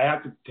 Well, I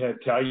have to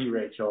tell you,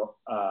 Rachel,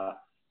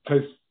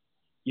 because,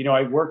 you know,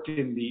 I worked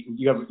in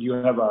you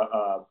have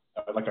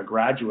a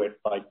graduate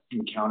like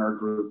encounter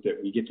group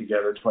that we get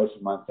together twice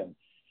a month. And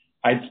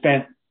I'd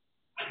spent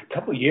a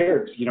couple of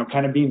years, you know,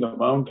 kind of being the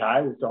lone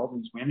guy with all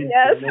these women.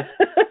 Yes.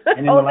 And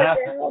in the last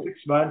 6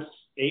 months,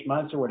 8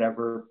 months or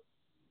whatever,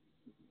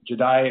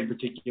 Jediah in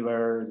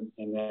particular,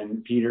 and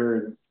then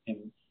Peter,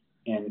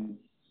 and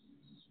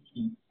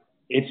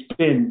it's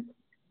been,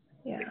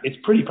 it's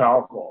pretty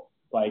powerful.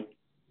 Like,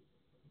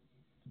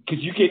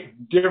 because you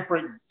get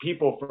different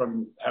people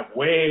have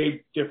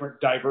way different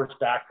diverse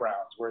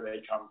backgrounds where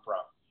they come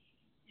from.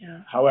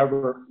 Yeah.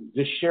 However,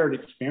 this shared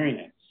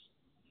experience,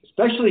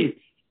 especially,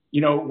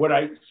 you know, what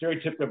I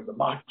stereotype of the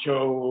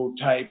macho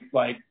type,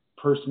 like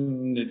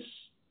person that's,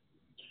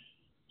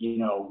 you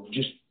know,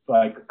 just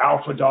like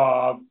alpha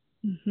dog.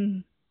 Mm-hmm.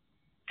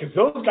 Because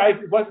those guys,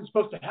 it wasn't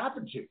supposed to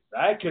happen to,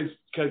 right? Because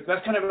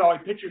that's kind of how I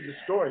pictured the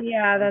story.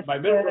 Yeah, that's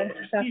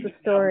the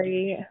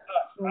story.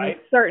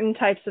 Right? Certain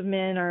types of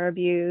men are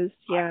abused.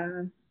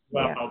 Yeah.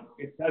 Well,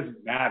 it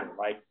doesn't matter.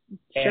 Like,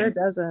 sure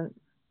doesn't.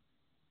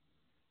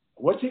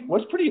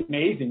 What's pretty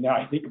amazing now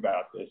I think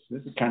about this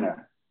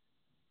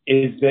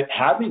is that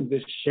having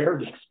this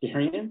shared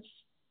experience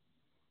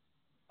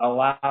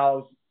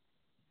allows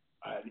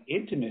an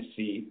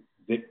intimacy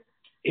that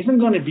isn't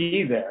going to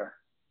be there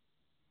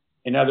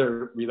in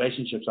other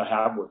relationships I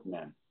have with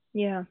men.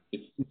 Yeah.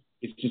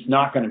 It's just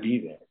not going to be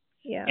there.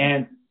 Yeah.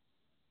 And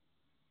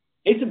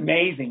it's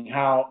amazing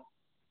how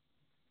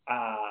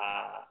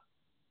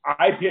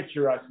I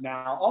picture us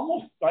now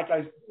almost like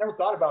I never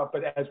thought about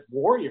it, but as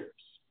warriors,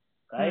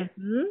 right?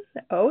 Mm-hmm.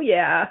 Oh,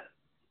 yeah.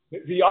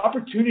 The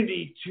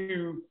opportunity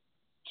to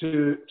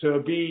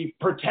be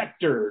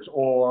protectors,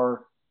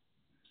 or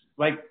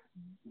like,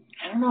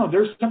 I don't know,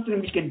 there's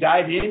something we can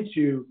dive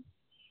into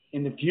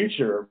in the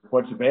future of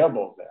what's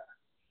available there.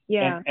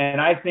 Yeah. And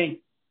I think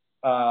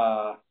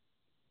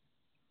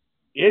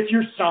if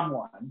you're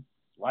someone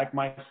like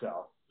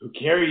myself who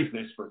carries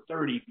this for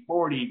 30,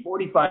 40,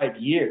 45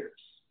 years,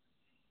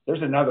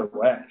 there's another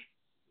way.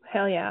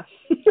 Hell yeah.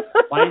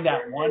 Find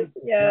that one,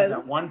 yes.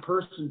 That one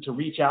person to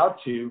reach out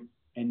to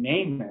and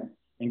name it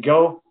and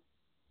go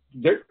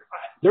there.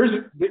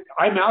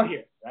 I'm out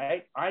here,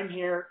 right? I'm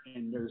here,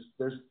 and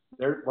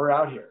we're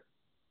out here.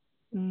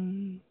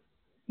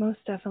 Most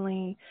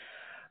definitely.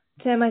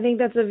 Tim, I think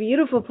that's a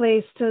beautiful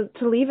place to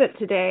leave it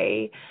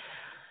today.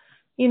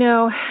 You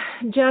know,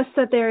 just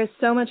that there is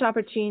so much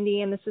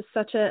opportunity, and this is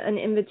such an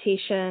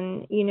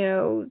invitation, you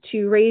know,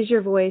 to raise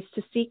your voice,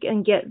 to seek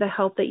and get the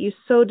help that you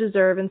so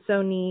deserve and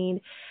so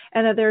need.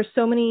 And that there are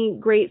so many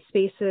great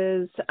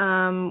spaces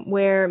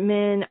where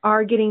men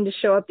are getting to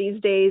show up these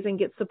days and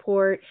get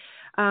support.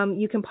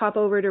 You can pop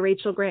over to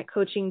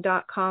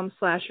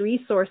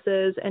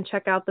rachelgrantcoaching.com/resources and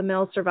check out the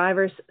Male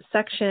Survivors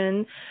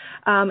section.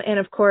 And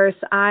of course,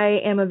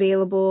 I am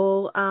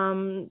available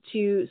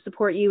to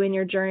support you in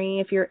your journey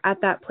if you're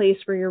at that place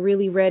where you're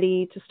really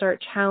ready to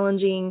start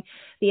challenging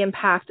the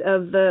impact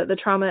of the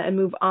trauma and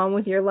move on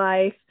with your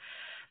life.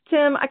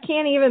 Tim, I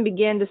can't even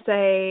begin to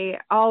say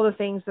all the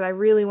things that I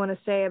really want to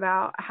say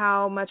about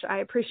how much I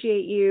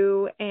appreciate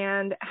you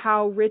and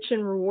how rich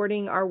and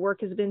rewarding our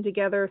work has been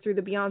together through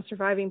the Beyond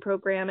Surviving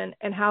program,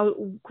 and how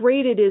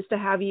great it is to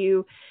have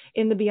you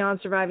in the Beyond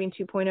Surviving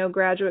 2.0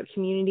 graduate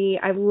community.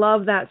 I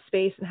love that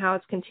space and how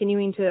it's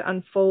continuing to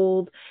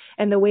unfold,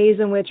 and the ways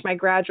in which my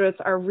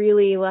graduates are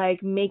really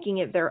like making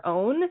it their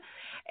own.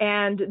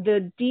 And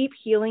the deep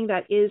healing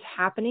that is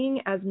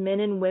happening as men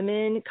and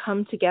women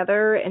come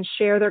together and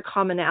share their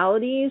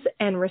commonalities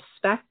and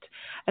respect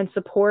and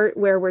support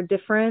where we're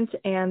different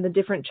and the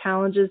different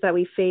challenges that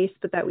we face,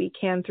 but that we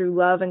can, through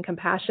love and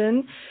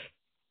compassion,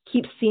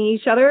 keep seeing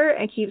each other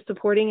and keep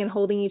supporting and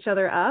holding each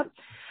other up.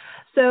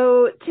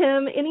 So,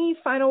 Tim, any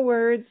final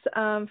words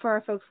for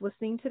our folks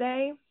listening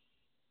today?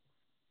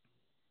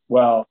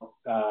 Well,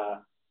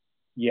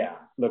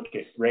 look,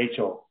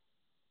 Rachel,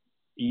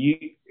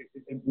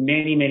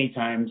 many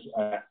times,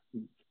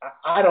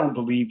 I don't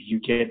believe you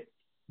get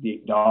the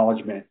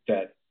acknowledgement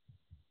that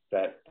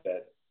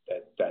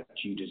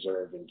you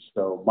deserve. And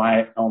so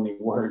my only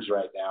words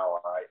right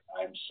now are,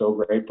 I'm so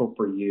grateful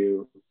for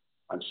you.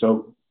 I'm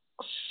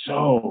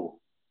so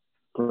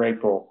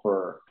grateful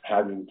for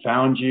having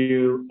found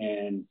you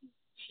and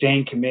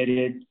staying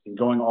committed and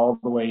going all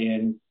the way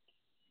in.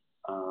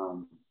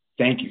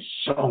 Thank you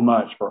so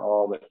much for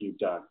all that you've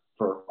done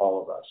for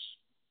all of us.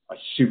 I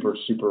super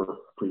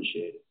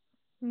appreciate it.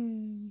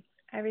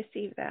 I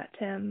received that,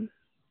 Tim.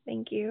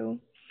 Thank you.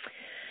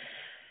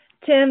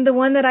 Tim, the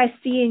one that I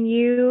see in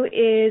you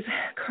is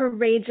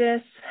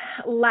courageous,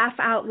 laugh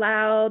out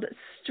loud,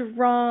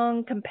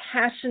 strong,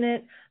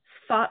 compassionate,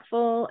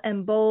 thoughtful,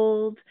 and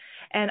bold.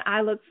 And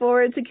I look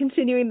forward to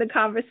continuing the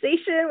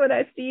conversation when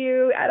I see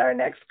you at our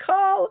next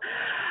call.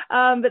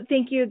 But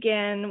thank you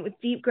again, with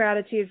deep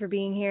gratitude for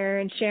being here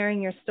and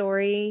sharing your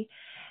story.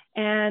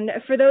 And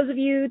for those of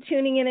you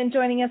tuning in and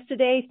joining us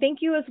today,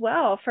 thank you as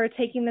well for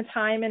taking the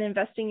time and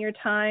investing your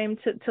time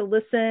to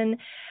listen.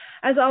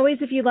 As always,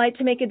 if you'd like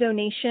to make a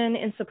donation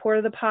in support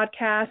of the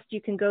podcast,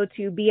 you can go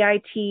to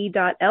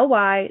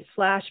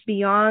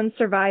bit.ly/Beyond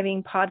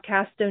Surviving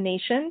Podcast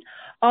Donation.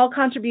 All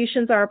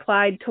contributions are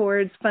applied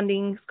towards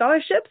funding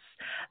scholarships,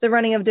 the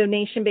running of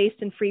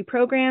donation-based and free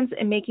programs,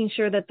 and making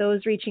sure that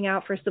those reaching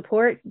out for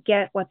support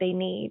get what they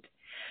need.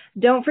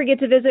 Don't forget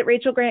to visit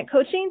Rachel Grant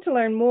Coaching to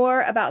learn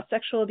more about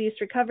sexual abuse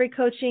recovery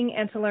coaching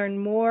and to learn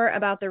more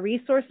about the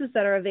resources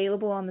that are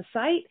available on the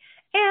site.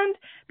 And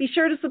be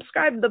sure to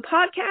subscribe to the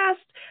podcast,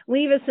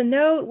 leave us a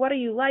note. What are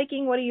you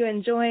liking? What are you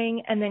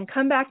enjoying? And then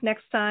come back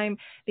next time,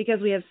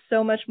 because we have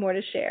so much more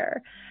to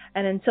share.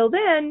 And until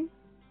then,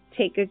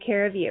 take good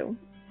care of you.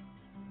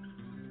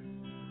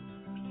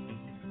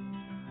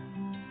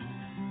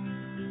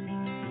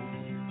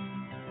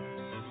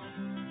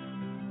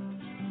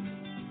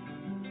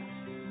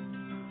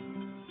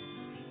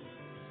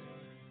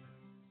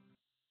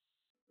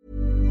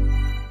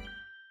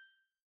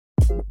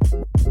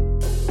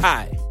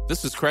 Hi,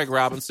 this is Craig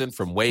Robinson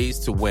from Ways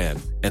to Win,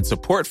 and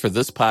support for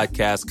this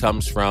podcast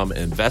comes from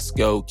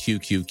Invesco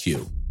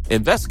QQQ.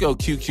 Invesco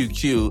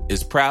QQQ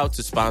is proud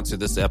to sponsor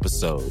this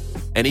episode,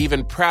 and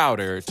even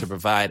prouder to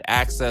provide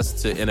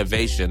access to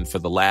innovation for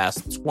the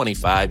last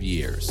 25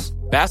 years.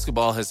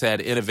 Basketball has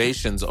had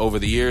innovations over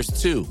the years,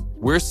 too.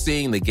 We're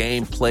seeing the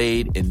game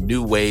played in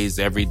new ways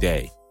every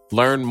day.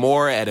 Learn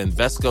more at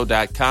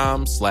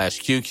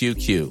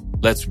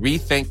Invesco.com/QQQ. Let's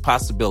rethink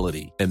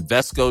possibility.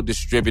 Invesco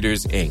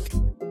Distributors,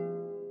 Inc.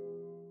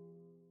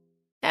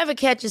 Ever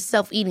catch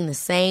yourself eating the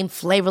same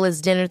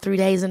flavorless dinner 3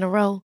 days in a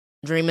row?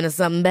 Dreaming of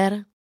something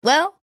better?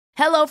 Well,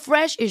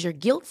 HelloFresh is your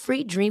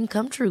guilt-free dream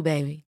come true,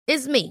 baby.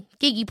 It's me,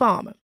 Keke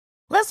Palmer.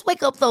 Let's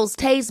wake up those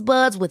taste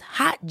buds with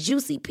hot,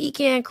 juicy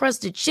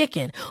pecan-crusted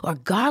chicken or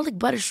garlic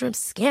butter shrimp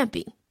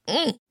scampi.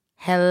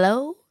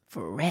 Hello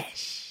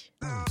Fresh.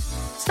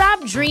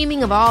 Stop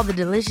dreaming of all the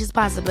delicious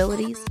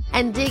possibilities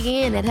and dig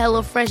in at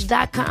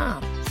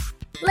HelloFresh.com.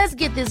 Let's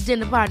get this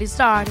dinner party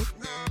started.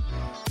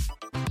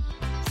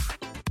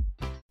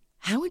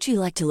 How would you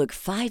like to look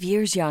 5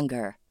 years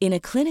younger? In a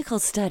clinical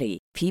study,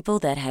 people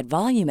that had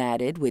volume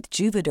added with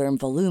Juvederm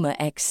Voluma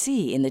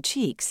XC in the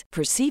cheeks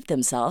perceived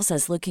themselves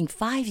as looking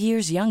 5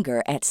 years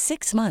younger at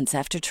 6 months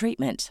after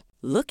treatment.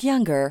 Look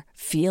younger,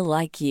 feel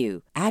like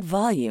you. Add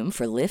volume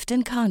for lift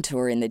and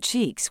contour in the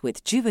cheeks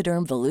with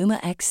Juvederm Voluma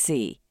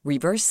XC.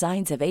 Reverse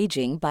signs of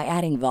aging by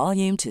adding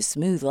volume to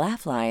smooth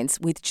laugh lines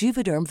with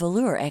Juvederm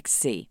Volure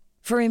XC.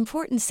 For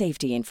important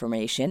safety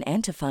information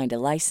and to find a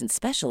licensed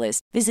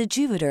specialist, visit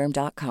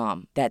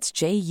Juvederm.com. That's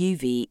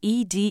JUVEDERM.com.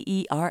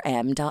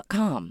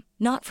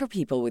 Not for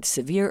people with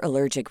severe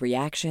allergic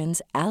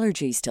reactions,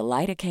 allergies to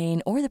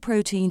lidocaine, or the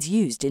proteins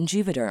used in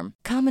Juvederm.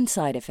 Common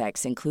side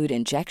effects include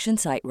injection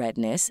site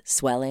redness,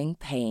 swelling,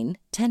 pain,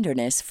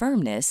 tenderness,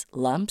 firmness,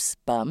 lumps,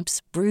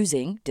 bumps,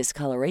 bruising,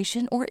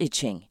 discoloration, or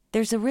itching.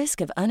 There's a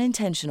risk of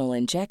unintentional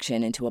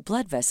injection into a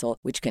blood vessel,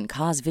 which can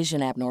cause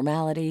vision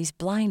abnormalities,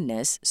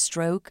 blindness,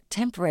 stroke,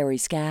 temporary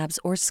scabs,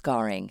 or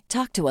scarring.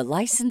 Talk to a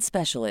licensed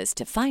specialist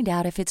to find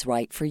out if it's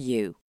right for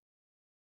you.